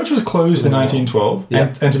 So the church was closed in 1912,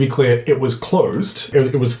 Yeah. and to be clear, it was closed.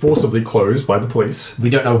 It was forcibly closed by the police. We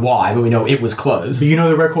don't know why, but we know it was closed. But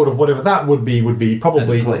the record of whatever that would be probably At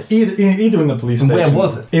the police. either in the police And station. where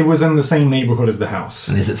was it? It was in the same neighborhood as the house.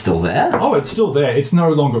 And is it still there? Oh, it's still there. It's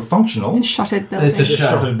no longer functional. A shuttered building. It's a It's a show.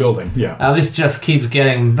 shuttered building, yeah. This just keeps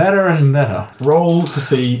getting better and better. Roll to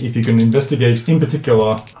see if you can investigate, in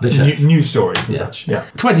particular, The church. news stories and Yeah. such. Yeah.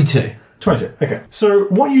 22. 20. Okay. So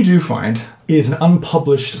what you do find is an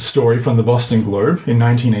unpublished story from the Boston Globe in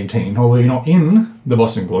 1918. Although you're not in the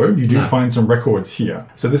Boston Globe, you do find some records here.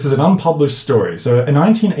 So this is an unpublished story. So in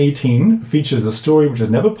 1918 features a story which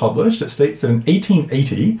is never published. It states that in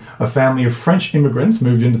 1880, a family of French immigrants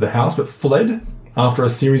moved into the house but fled after a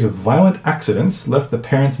series of violent accidents left the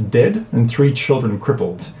parents dead and 3 children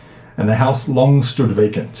crippled. And the house long stood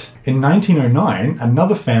vacant. In 1909,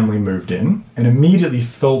 another family moved in and immediately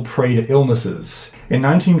fell prey to illnesses. In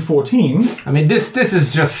 1914... I mean, this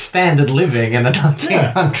is just standard living in the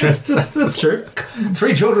 1900s. That's true.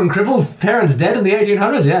 3 children crippled, parents dead in the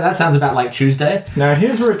 1800s? Yeah, that sounds about like Tuesday. Now,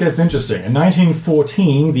 here's where it gets interesting. In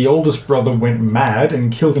 1914, the oldest brother went mad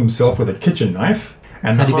and killed himself with a kitchen knife.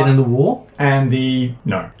 And Had he been in the war? And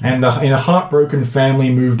in a heartbroken family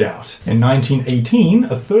moved out. In 1918,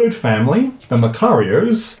 a third family, the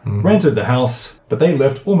Macarios, rented the house, but they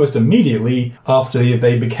left almost immediately after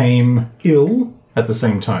they became ill at the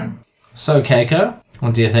same time. So, Keiko,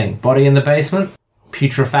 what do you think? Body in the basement?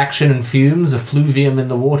 Putrefaction and fumes, effluvium in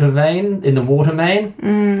the water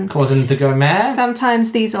main, causing them to go mad?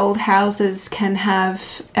 Sometimes these old houses can have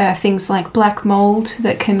things like black mold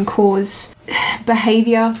that can cause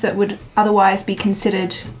behaviour that would otherwise be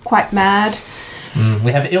considered quite mad.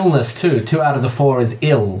 We have illness too. 2 out of the 4 is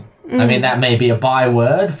ill. I mean, that may be a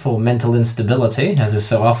byword for mental instability, as is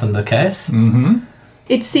so often the case. Mm-hmm.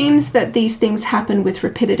 It seems that these things happen with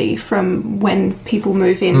rapidity from when people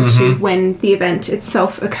move in to when the event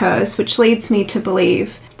itself occurs, which leads me to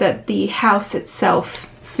believe that the house itself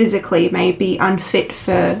physically may be unfit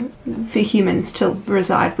for humans to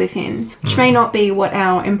reside within, which may not be what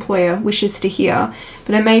our employer wishes to hear,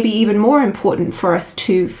 but it may be even more important for us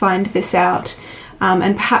to find this out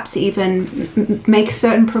and perhaps even make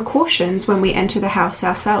certain precautions when we enter the house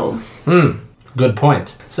ourselves. Good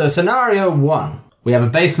point. So, scenario 1. We have a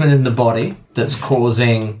basement in the body that's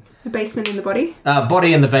causing A basement in the body.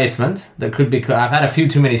 Body in the basement. That could be... I've had a few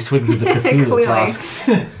too many swigs of the Cthulhu Clearly. flask.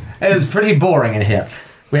 It was pretty boring in here.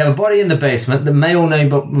 We have a body in the basement that may or may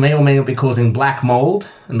not be causing black mold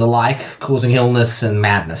and the like, causing illness and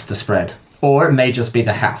madness to spread. Or it may just be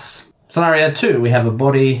the house. Scenario 2, we have a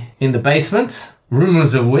body in the basement,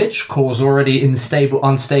 rumours of which cause already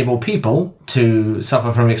unstable people to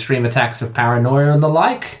suffer from extreme attacks of paranoia and the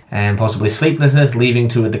like, and possibly sleeplessness, leading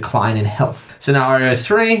to a decline in health. Scenario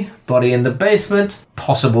 3, body in the basement,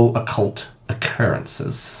 possible occult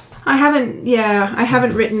occurrences. I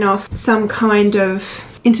haven't written off some kind of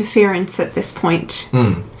interference at this point.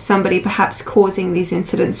 Somebody perhaps causing these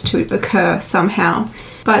incidents to occur somehow.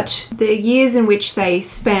 But the years in which they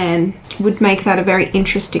span would make that a very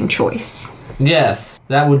interesting choice. Yes,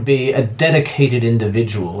 that would be a dedicated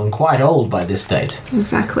individual and quite old by this date.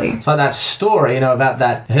 Exactly. It's like that story, about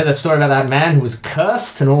that. I heard that story about that man who was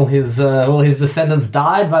cursed and all his descendants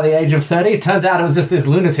died by the age of 30. It turned out it was just this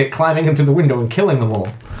lunatic climbing in through the window and killing them all.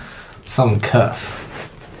 Some curse.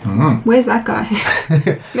 Where's that guy?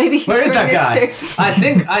 Maybe he's Where is doing that guy? this too.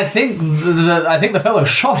 I think the fellow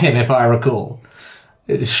shot him, if I recall.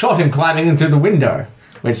 It shot him climbing in through the window,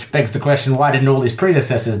 which begs the question: why didn't all his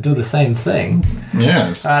predecessors do the same thing?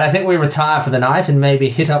 Yes. I think we retire for the night and maybe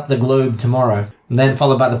hit up the Globe tomorrow, and then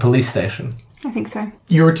followed by the police station. I think so.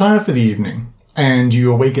 You retire for the evening, and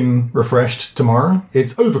you awaken refreshed tomorrow.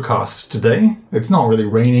 It's overcast today. It's not really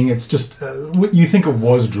raining. It's just, you think it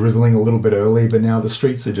was drizzling a little bit early, but now the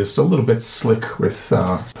streets are just a little bit slick with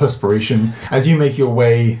perspiration. As you make your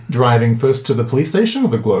way driving first to the police station or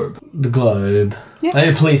the Globe? The Globe. Yeah. I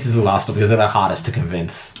think the police is the last stop because they're the hardest to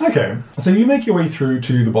convince. Okay, so you make your way through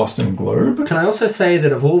to the Boston Globe. Can I also say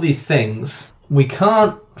that of all these things, we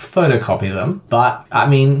can't photocopy them, but,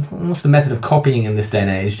 what's the method of copying in this day and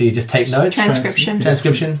age? Do you just take notes? Transcription.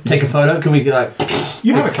 Take a photo? Can we, You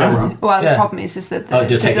have a camera. Well, Yeah. the problem is that the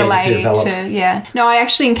it'll take ages to delay develop. No, I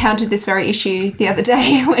actually encountered this very issue the other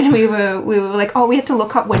day when we were like, we had to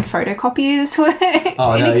look up when photocopiers were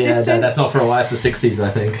in existence. That's not for a while. It's the 60s, I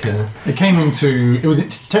think. Yeah. It was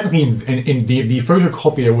technically in the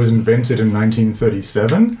photocopier was invented in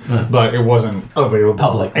 1937, but it wasn't available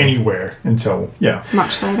Public. anywhere until,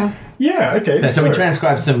 Much later. Yeah, okay. Yeah, so we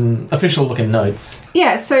transcribed some official-looking notes.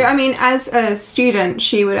 Yeah, so, as a student,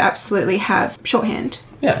 she would absolutely have shorthand.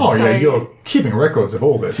 Yeah. Oh, So- yeah, you're keeping records of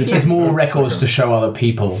all this. You're There's taking more notes, records to okay. show other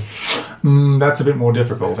people. That's a bit more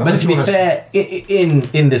difficult. But to be fair,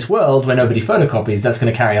 in this world where nobody photocopies, that's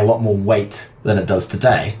going to carry a lot more weight than it does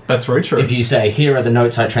today. That's very true. If you say, here are the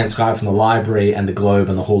notes I transcribed from the library and the Globe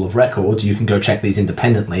and the Hall of Records, you can go check these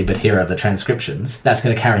independently, but here are the transcriptions. That's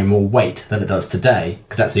going to carry more weight than it does today,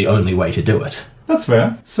 because that's the only way to do it. That's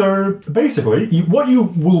fair. So basically, what you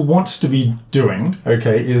will want to be doing,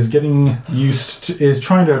 okay, is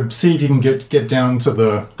trying to see if you can get down to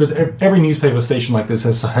because every newspaper station like this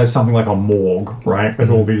has something like a morgue, right, with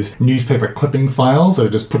all these newspaper clipping files that are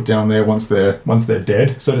just put down there once they're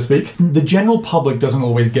dead, so to speak. The general public doesn't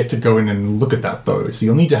always get to go in and look at that though, so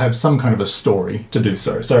you'll need to have some kind of a story to do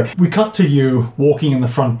so. So we cut to you walking in the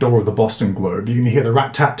front door of the Boston Globe. You can hear the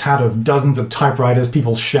rat-tat-tat of dozens of typewriters,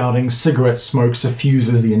 people shouting, cigarette smoke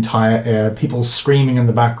suffuses the entire air, people screaming in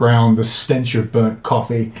the background, the stench of burnt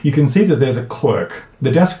coffee. You can see that there's a clerk. The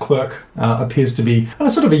desk clerk appears to be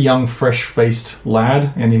sort of a young, fresh-faced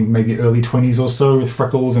lad, and in maybe early 20s or so, with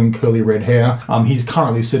freckles and curly red hair. He's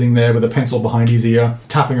currently sitting there with a pencil behind his ear,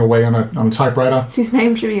 tapping away on a typewriter. Is his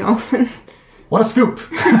name Jimmy Olsen? What a scoop!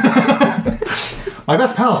 My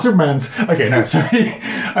best pal, Superman's. Okay, no, sorry.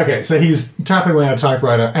 Okay, so he's tapping away on a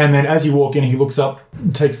typewriter, and then as you walk in, he looks up,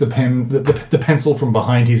 takes the pen, the pencil from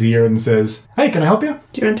behind his ear, and says, "Hey, can I help you?"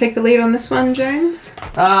 Do you want to take the lead on this one, Jones?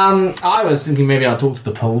 I was thinking maybe I'll talk to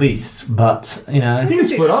the police, but, You can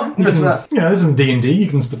split up. Split up. This is D&D. You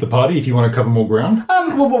can split the party if you want to cover more ground.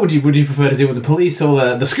 well, what would you prefer to do with the police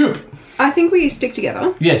or the scoop? I think we stick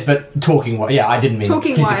together. Yes, but talking-wise, I didn't mean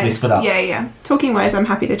Talking physically wise, split up. yeah. Talking wise, I'm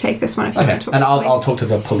happy to take this one if you Okay, want to talk and to the I'll police. talk to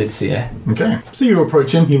the polizia. Okay. So you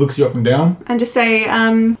approach him. He looks you up and down. And to say,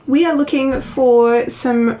 we are looking for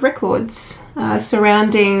some records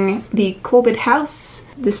surrounding the Corbett House,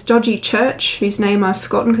 this dodgy church, whose name I've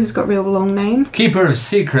forgotten because it's got a real long name. Keeper of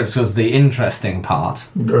Secrets was the interesting part.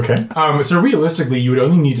 Okay. So realistically, you would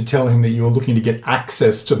only need to tell him that you were looking to get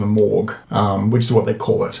access to the morgue, which is what they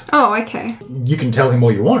call it. Oh, okay. You can tell him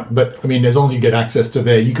all you want, but, as long as you get access to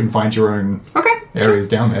there, you can find your own... Okay. areas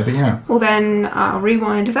down there, but yeah. Well, then I'll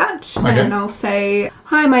rewind that and I'll say,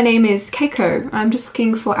 "Hi, my name is Keiko. I'm just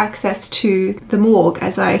looking for access to the morgue,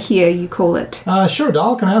 as I hear you call it." Sure,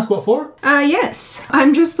 doll. Can I ask what for? Yes.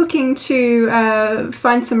 I'm just looking to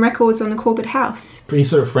find some records on the Corbett house. He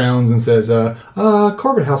sort of frowns and says,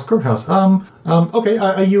 Corbett House. Okay,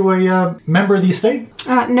 are you a member of the estate?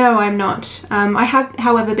 No, I'm not. I have,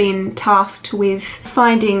 however, been tasked with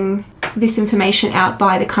finding this information out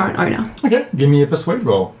by the current owner. Okay, give me a persuade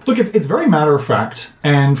roll. Look, it's very matter of fact,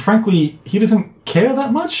 and frankly, he doesn't care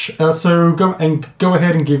that much. So go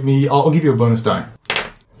ahead and give me. I'll give you a bonus die.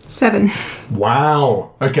 7.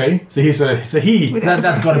 Wow. Okay. So that's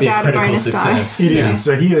got to be a critical success. It is.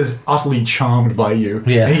 So he is utterly charmed by you.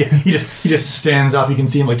 Yeah. And he just stands up. You can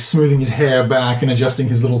see him like smoothing his hair back and adjusting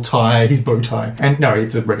his little tie, his bow tie. And no,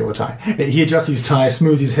 it's a regular tie. He adjusts his tie,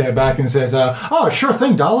 smooths his hair back, and says, "Oh, sure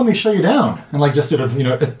thing, doll. Let me show you down." And like just sort of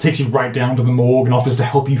it takes you right down to the morgue and offers to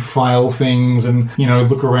help you file things and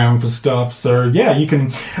look around for stuff. So yeah, you can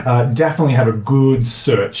definitely have a good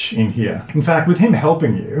search in here. In fact, with him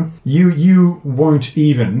helping you won't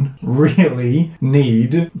even really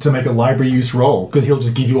need to make a library use roll because he'll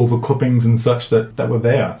just give you all the clippings and such that were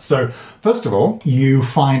there. So first of all, you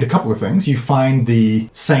find a couple of things. You find the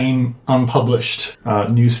same unpublished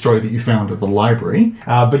news story that you found at the library,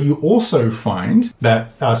 but you also find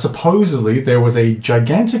that supposedly there was a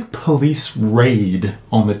gigantic police raid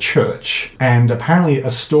on the church, and apparently a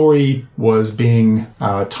story was being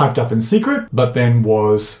typed up in secret, but then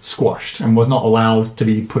was squashed and was not allowed to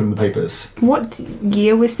be put in the papers. What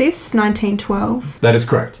year was this? 1912? That is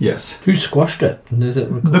correct, yes. Who squashed it? Is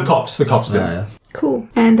it The cops did. yeah. Cool.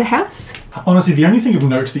 And the house? Honestly, the only thing of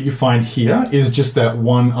note that you find here is just that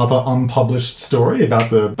one other unpublished story about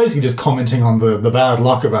basically just commenting on the bad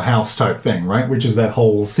luck of a house type thing, right? Which is that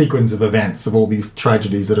whole sequence of events of all these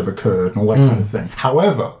tragedies that have occurred and all that kind of thing.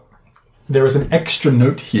 However, there is an extra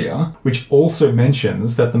note here which also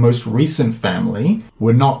mentions that the most recent family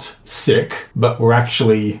were not sick, but were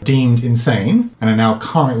actually deemed insane and are now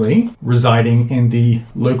currently residing in the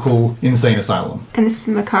local insane asylum. And this is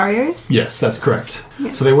the Macarios? Yes, that's correct.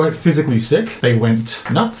 Yeah. So they weren't physically sick, they went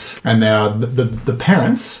nuts, and the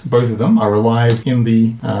parents, both of them, are alive in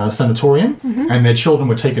the sanatorium, and their children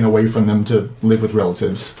were taken away from them to live with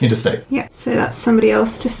relatives interstate. Yeah, so that's somebody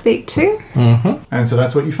else to speak to. And so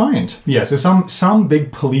that's what you find. Yeah, so some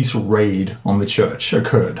big police raid on the church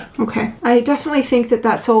occurred. Okay. I definitely think that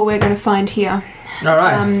that's all we're going to find here. All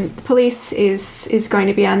right. The police is going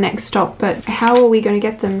to be our next stop, but how are we going to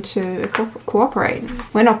get them to cooperate?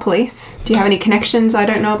 We're not police. Do you have any connections I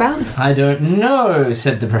don't know about? I don't know,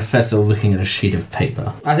 said the professor, looking at a sheet of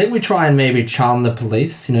paper. I think we try and maybe charm the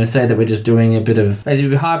police, say that we're just doing a bit of...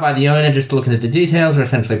 Basically, we're hired by the owner just looking at the details. We're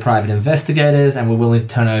essentially private investigators, and we're willing to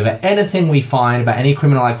turn over anything we find about any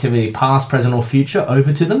criminal activity, past, present, or future,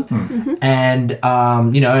 over to them. And,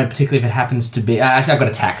 particularly if it happens to be... actually, I've got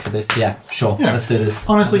a tack for this. Yeah, sure. Yeah. Let's do this.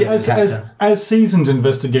 Honestly, as seasoned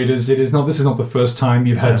investigators, this is not the first time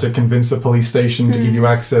you've had to convince the police station to give you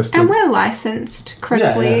access to... And we're licensed,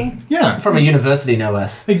 credibly. Yeah. From a university, no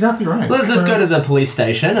less. Exactly right. Let's just go to the police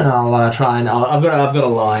station, and I'll try and... I've got a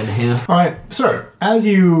line here. All right, so as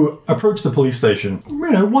you approach the police station,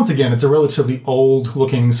 once again, it's a relatively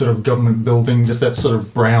old-looking sort of government building, just that sort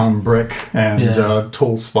of brown brick and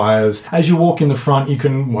tall spires. As you walk in the front, you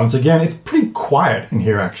can, once again, it's pretty quiet in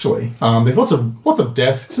here, actually. There's lots of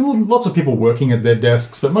desks and lots of people working at their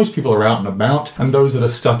desks, but most people are out and about, and those that are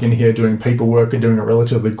stuck in here doing paperwork are doing it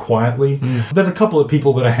relatively quietly. There's a couple of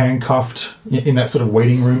people that are handcuffed in that sort of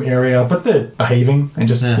waiting room area, but they're behaving and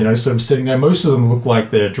just, sort of sitting there. Most of them look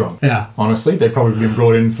like they're drunk. Yeah. Honestly, they've probably been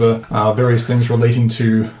brought in for various things relating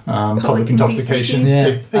to public intoxication. Yeah.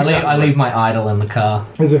 Exactly. I leave my idol in the car.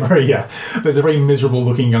 There's a very miserable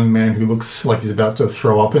looking young man who looks like he's about to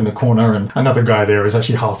throw up in the corner, and another guy there is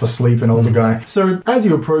actually half asleep, an older guy. So as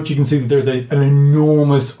you approach, you can see that there's an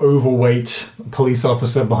enormous overweight police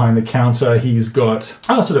officer behind the counter. He's got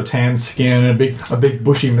sort of tan skin and a big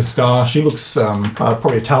bushy moustache. He looks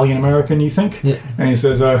probably Italian-American, you think? Yeah. And he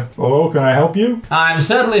says, hello, can I help you? I'm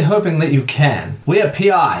certainly hoping that you can. We are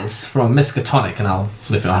PIs from Miskatonic, and I'll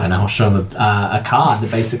flip it, I'll show him a card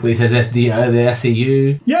that basically says SDO, the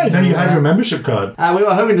SEU. Yeah, no, you have your membership card. We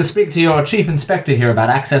were hoping to speak to your chief inspector here about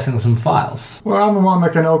accessing some files. Well, I'm the one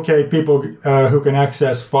that can okay people who can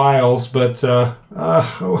access files, but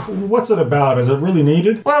what's it about? Is it really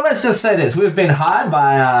needed? Well, let's just say this. We've been hired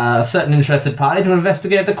by a certain interested party to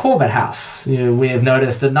investigate the Corbett House. We have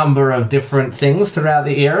noticed a number of different things throughout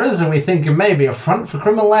the eras, and we think it may be a front for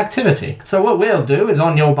criminal activity. So what we'll do is,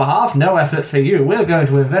 on your behalf, no effort for you, we're going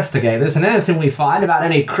to investigate this, and anything we find about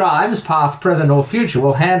any crimes, past, present, or future,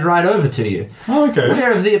 we'll hand right over to you. Oh, okay.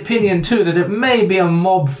 We're of the opinion, too, that it may be a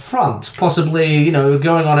mob front, possibly,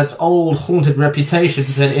 going on its old haunted reputation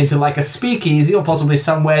to turn into like a speakeasy, or possibly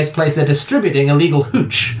somewhere place they're distributing illegal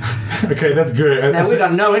hooch. Okay, that's good. Now, we've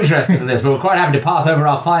got no interest in this, but we're quite happy to pass over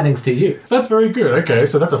our findings to you. That's very good. Okay,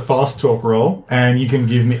 so that's a fast talk roll, and you can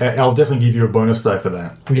give me... I'll definitely give you a bonus die for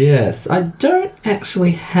that. Yes, I don't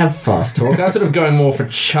actually have fast talk. I was sort of going more for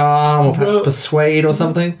charm or perhaps persuade or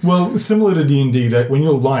something. Well, similar to D&D, that when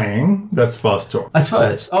you're lying, that's fast talk. I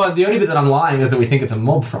suppose. Oh, the only bit that I'm lying is that we think it's a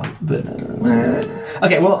mob front. But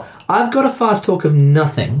okay, well, I've got a fast talk of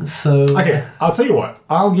nothing, so... Okay, I'll tell you what.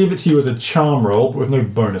 I'll give it to you as a charm roll, but with no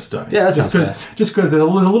bonus die. Yeah, that sounds fair. Just because there's a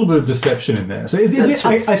little bit of deception in there. So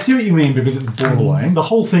I see what you mean, because it's borderline. The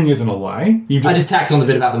whole thing isn't a lie. I just tacked on the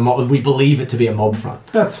bit about the mob. We believe it to be a mob front.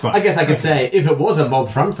 That's fine. I guess I could say, if it was a mob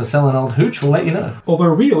front for selling old hooch, we'll let you know. Although,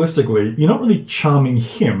 realistically, you're not really charming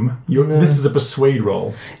him. This is a persuade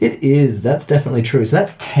roll. It is. That's definitely true. So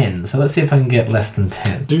that's 10. So let's see if I can get less than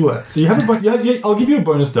 10. Do that. So you have I'll give you a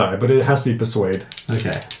bonus die, but it has to be persuade.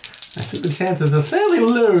 Okay. I think the chances are fairly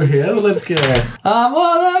low here, but let's go.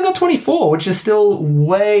 Well, I got 24, which is still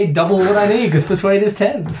way double what I need, because persuade is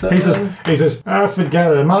 10. So, he says,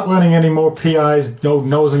 forget it. I'm not letting any more PIs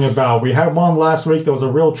nosing about. We had one last week that was a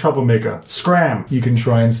real troublemaker. Scram. You can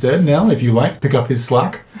try instead now, if you like. Pick up his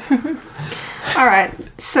slack. All right.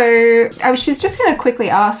 So I was just going to quickly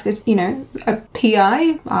ask, a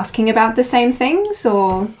PI asking about the same things,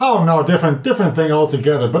 or? Oh no, different thing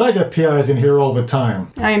altogether. But I get PIs in here all the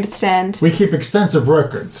time. I understand. We keep extensive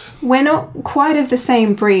records. We're not quite of the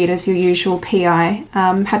same breed as your usual PI.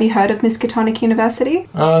 Have you heard of Miskatonic University?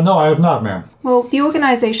 No, I have not, ma'am. Well, the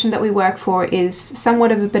organisation that we work for is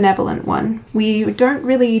somewhat of a benevolent one. We don't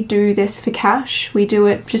really do this for cash. We do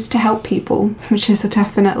it just to help people, which is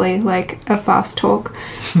definitely like a fast talk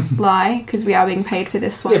lie, because we are being paid for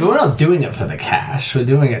this one. Yeah, but we're not doing it for the cash. We're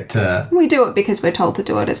doing it to... We do it because we're told to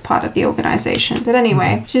do it as part of the organisation. But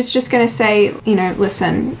anyway, she's just going to say,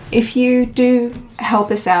 listen, if you do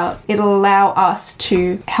help us out, it'll allow us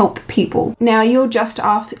to help people. Now, you're just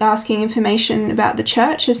asking information about the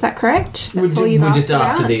church, is that correct? That's all you've asked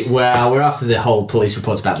about? We're after the whole police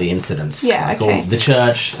reports about the incidents. Yeah, okay. The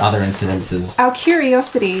church, other incidences. Our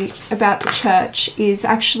curiosity about the church is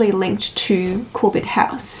actually linked to Corbett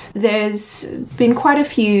House. There's been quite a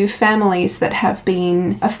few families that have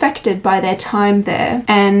been affected by their time there,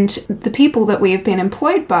 and the people that we have been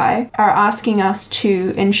employed by are asking us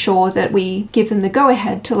to ensure that we give them the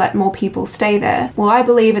go-ahead to let more people stay there. Well, I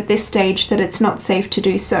believe at this stage that it's not safe to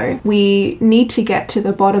do so. We need to get to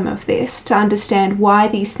the bottom of this to understand why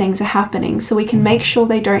these things are happening so we can make sure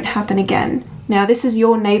they don't happen again. Now, this is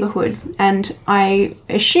your neighbourhood, and I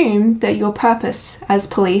assume that your purpose as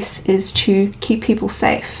police is to keep people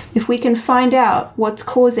safe. If we can find out what's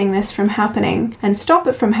causing this from happening and stop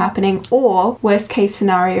it from happening, or, worst case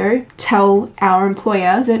scenario, tell our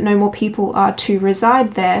employer that no more people are to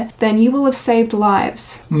reside there, then you will have saved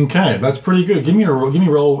lives. Okay, that's pretty good. Give me a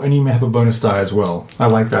roll, and you may have a bonus die as well. I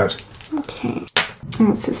like that. Okay.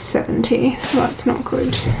 Well, it's a 70, so that's not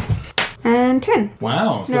good. And 10.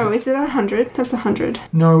 Wow. So no, is it 100? That's 100.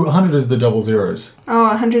 No, 100 is the double zeros. Oh,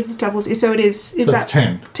 100 is doubles. So it is... So that's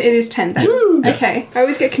 10. It is 10 then. Woo! Okay. I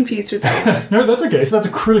always get confused with that one. No, that's okay. So that's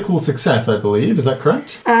a critical success, I believe. Is that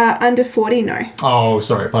correct? Under 40, no. Oh,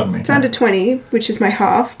 sorry. Pardon me. It's under 20, which is my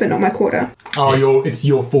half, but not my quarter. Oh, it's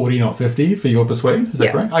your 40, not 50 for your persuade? Is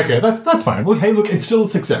that correct? Okay, that's fine. Well, hey, look, it's still a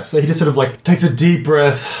success. So he just sort of takes a deep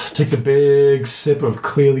breath, takes a big sip of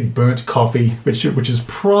clearly burnt coffee, which has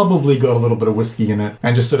probably got a little bit of whiskey in it,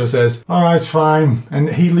 and just sort of says, all right, fine. And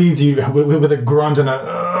he leads you with a grunt and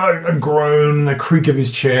a groan and a creak of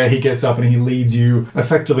his chair. He gets up and he leads you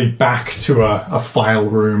effectively back to a file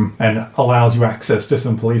room and allows you access to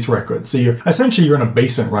some police records. So you're in a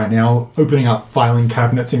basement right now, opening up filing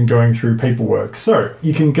cabinets and going through paperwork. So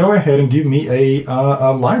you can go ahead and give me a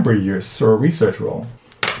library use or a research roll.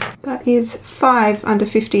 That is 5 under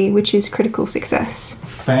 50, which is critical success.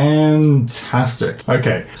 Fantastic.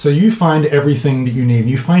 Okay, so you find everything that you need.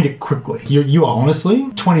 You find it quickly. You are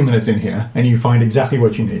honestly 20 minutes in here, and you find exactly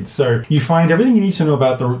what you need. So you find everything you need to know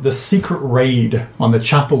about the secret raid on the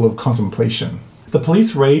Chapel of Contemplation. The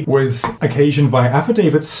police raid was occasioned by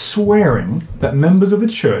affidavits swearing that members of the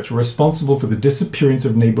church were responsible for the disappearance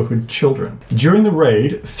of neighborhood children. During the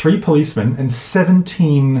raid, 3 policemen and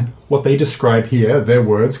 17, what they describe here, their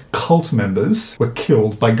words, cult members, were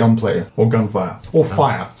killed by gunplay or gunfire. Or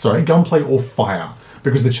fire. Sorry, gunplay or fire,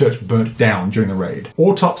 because the church burnt down during the raid.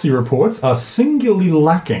 Autopsy reports are singularly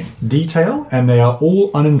lacking detail, and they are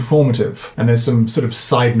all uninformative. And there's some sort of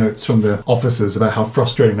side notes from the officers about how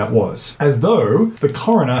frustrating that was. As though the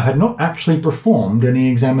coroner had not actually performed any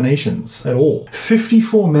examinations at all.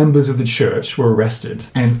 54 members of the church were arrested,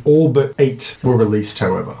 and all but 8 were released,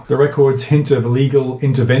 however. The records hint of illegal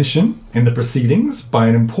intervention in the proceedings by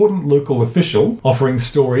an important local official offering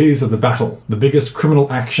stories of the battle, the biggest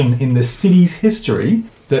criminal action in the city's history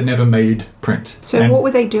that never made print. So what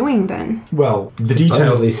were they doing then? Well, the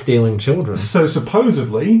Supposedly detail... stealing children. So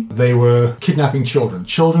supposedly, they were kidnapping children.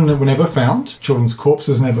 Children that were never found. Children's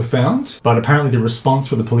corpses never found. But apparently the response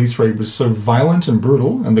for the police raid was so violent and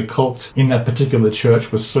brutal, and the cult in that particular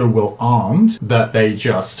church was so well armed, that they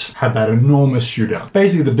just had that enormous shootout.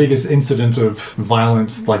 Basically the biggest incident of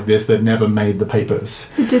violence like this that never made the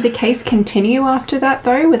papers. Did the case continue after that,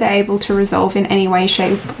 though? Were they able to resolve in any way,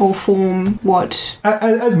 shape, or form what...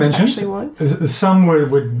 As mentioned, actually was? some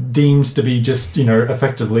were deemed to be just,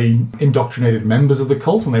 effectively indoctrinated members of the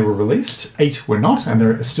cult, and they were released. 8 were not, and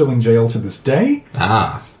they're still in jail to this day.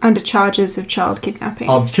 Under charges of child kidnapping.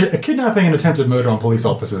 Of kidnapping and attempted murder on police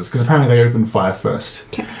officers, because apparently they opened fire first.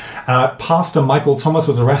 Okay. Pastor Michael Thomas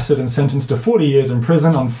was arrested and sentenced to 40 years in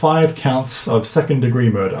prison on 5 counts of second-degree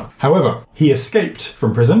murder. However, he escaped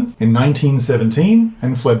from prison in 1917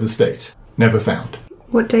 and fled the state. Never found.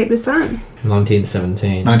 What date was that?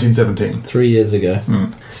 1917. 1917. 3 years ago.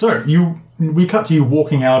 So, we cut to you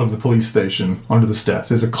walking out of the police station onto the steps.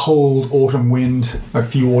 There's a cold autumn wind, a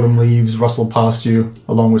few autumn leaves rustle past you,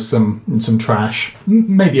 along with some trash,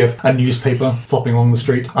 maybe a newspaper flopping along the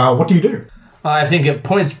street. What do you do? I think it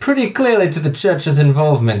points pretty clearly to the church's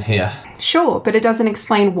involvement here. Sure, but it doesn't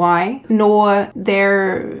explain why, nor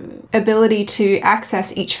their ability to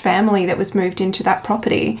access each family that was moved into that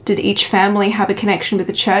property. Did each family have a connection with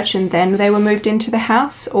the church and then they were moved into the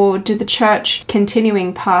house? Or did the church,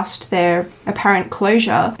 continuing past their apparent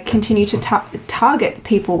closure, continue to target the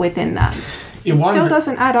people within that? It still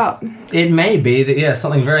doesn't add up. It may be that,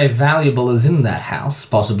 something very valuable is in that house,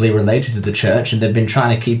 possibly related to the church, and they've been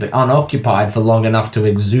trying to keep it unoccupied for long enough to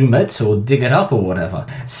exhume it or dig it up or whatever.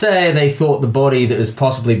 Say they thought the body that was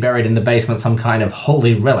possibly buried in the basement some kind of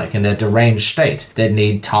holy relic in a deranged state. They'd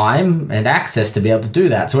need time and access to be able to do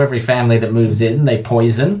that. So every family that moves in, they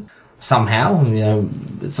poison somehow,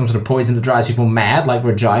 some sort of poison that drives people mad, like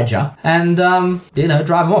Rajija, and,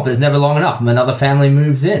 drive them off. It's never long enough, and another family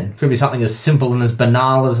moves in. Could be something as simple and as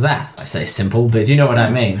banal as that. I say simple, but you know what I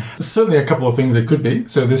mean. There's certainly a couple of things it could be.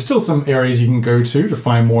 So there's still some areas you can go to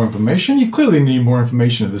find more information. You clearly need more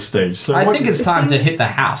information at this stage. So I think it's time to hit the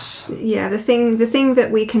house. Yeah, the thing that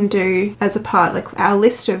we can do as a part, like our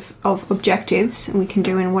list of objectives, and we can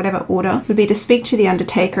do in whatever order, would be to speak to the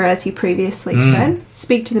Undertaker, as you previously said,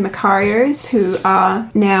 speak to the Macarios, who are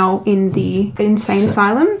now in the insane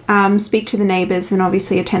asylum, speak to the neighbours, and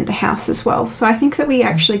obviously attend the house as well. So I think that we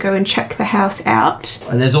actually go and check the house out.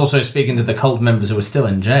 And there's also speaking to the cult members who are still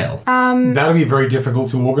in jail. That'll be very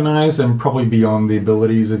difficult to organise and probably beyond the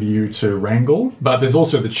abilities of you to wrangle. But there's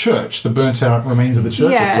also the church. The burnt out remains of the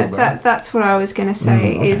church are still there. That's what I was going to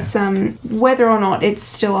say, is whether or not it's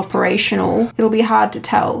still operational, it'll be hard to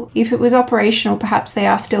tell. If it was operational, perhaps they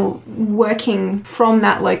are still working from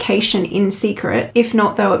that location in secret. If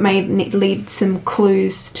not, though, it may lead some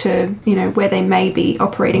clues to, where they may be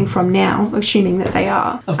operating from now, assuming that they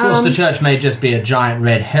are. Of course, the church may just be a giant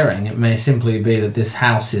red herring. It may simply be that this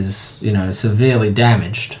house is, severely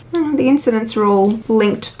damaged. The incidents are all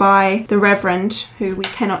linked by the Reverend, who we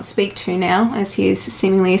cannot speak to now, as he has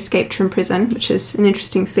seemingly escaped from prison, which is an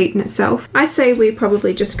interesting feat in itself. I say we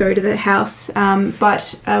probably just go to the house,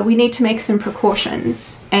 but we need to make some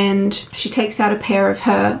precautions. And she takes out a pair of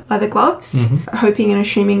her leather gloves, hoping and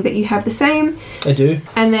assuming that you have the same. I do.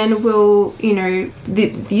 And then we'll,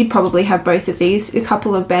 you'd probably have both of these, a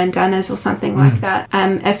couple of bandanas or something like that,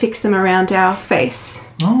 affix them around our face.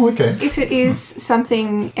 Oh, okay. If it is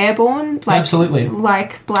something airborne, absolutely,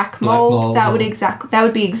 like black mold, that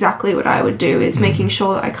would be exactly what I would do, is making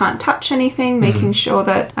sure that I can't touch anything, making sure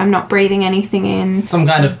that I'm not breathing anything in. Some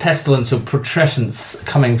kind of pestilence or putrescence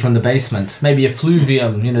coming from the basement. Maybe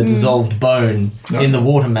effluvium, dissolved bone in the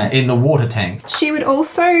water tank. She would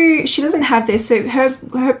also, she doesn't have this, so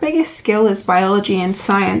her biggest skill is biology and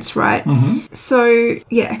science, right? So,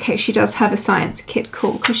 she does have a science kit,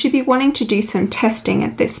 cool, because she'd be wanting to do some testing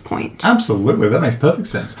at this point. Absolutely, that makes perfect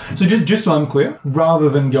sense. So just so I'm clear, rather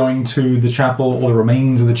than going to the chapel or the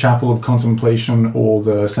remains of the chapel of contemplation or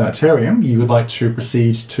the sanitarium, you would like to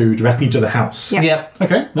proceed directly to the house. Yeah. Yep.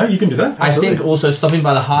 Okay, no, you can do that. I Absolutely. think also stopping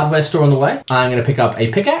by the hardware store on the way, I'm going to pick up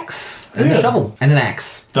a pickaxe and a shovel and an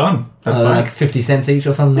axe. Done. That's fine. Like 50 cents each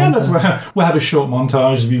or something. Yeah, that's where we'll have a short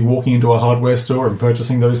montage of you walking into a hardware store and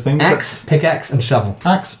purchasing those things. Axe, pickaxe, and shovel.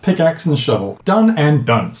 Axe, pickaxe, and shovel. Done and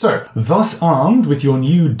done. So, thus armed with your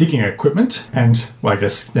new digging equipment and, well, I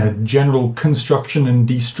guess, general construction and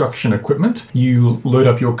destruction equipment, you load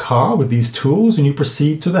up your car with these tools and you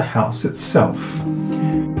proceed to the house itself.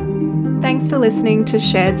 Thanks for listening to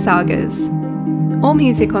Shared Sagas. All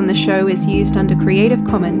music on the show is used under Creative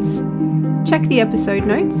Commons. Check the episode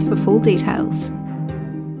notes for full details.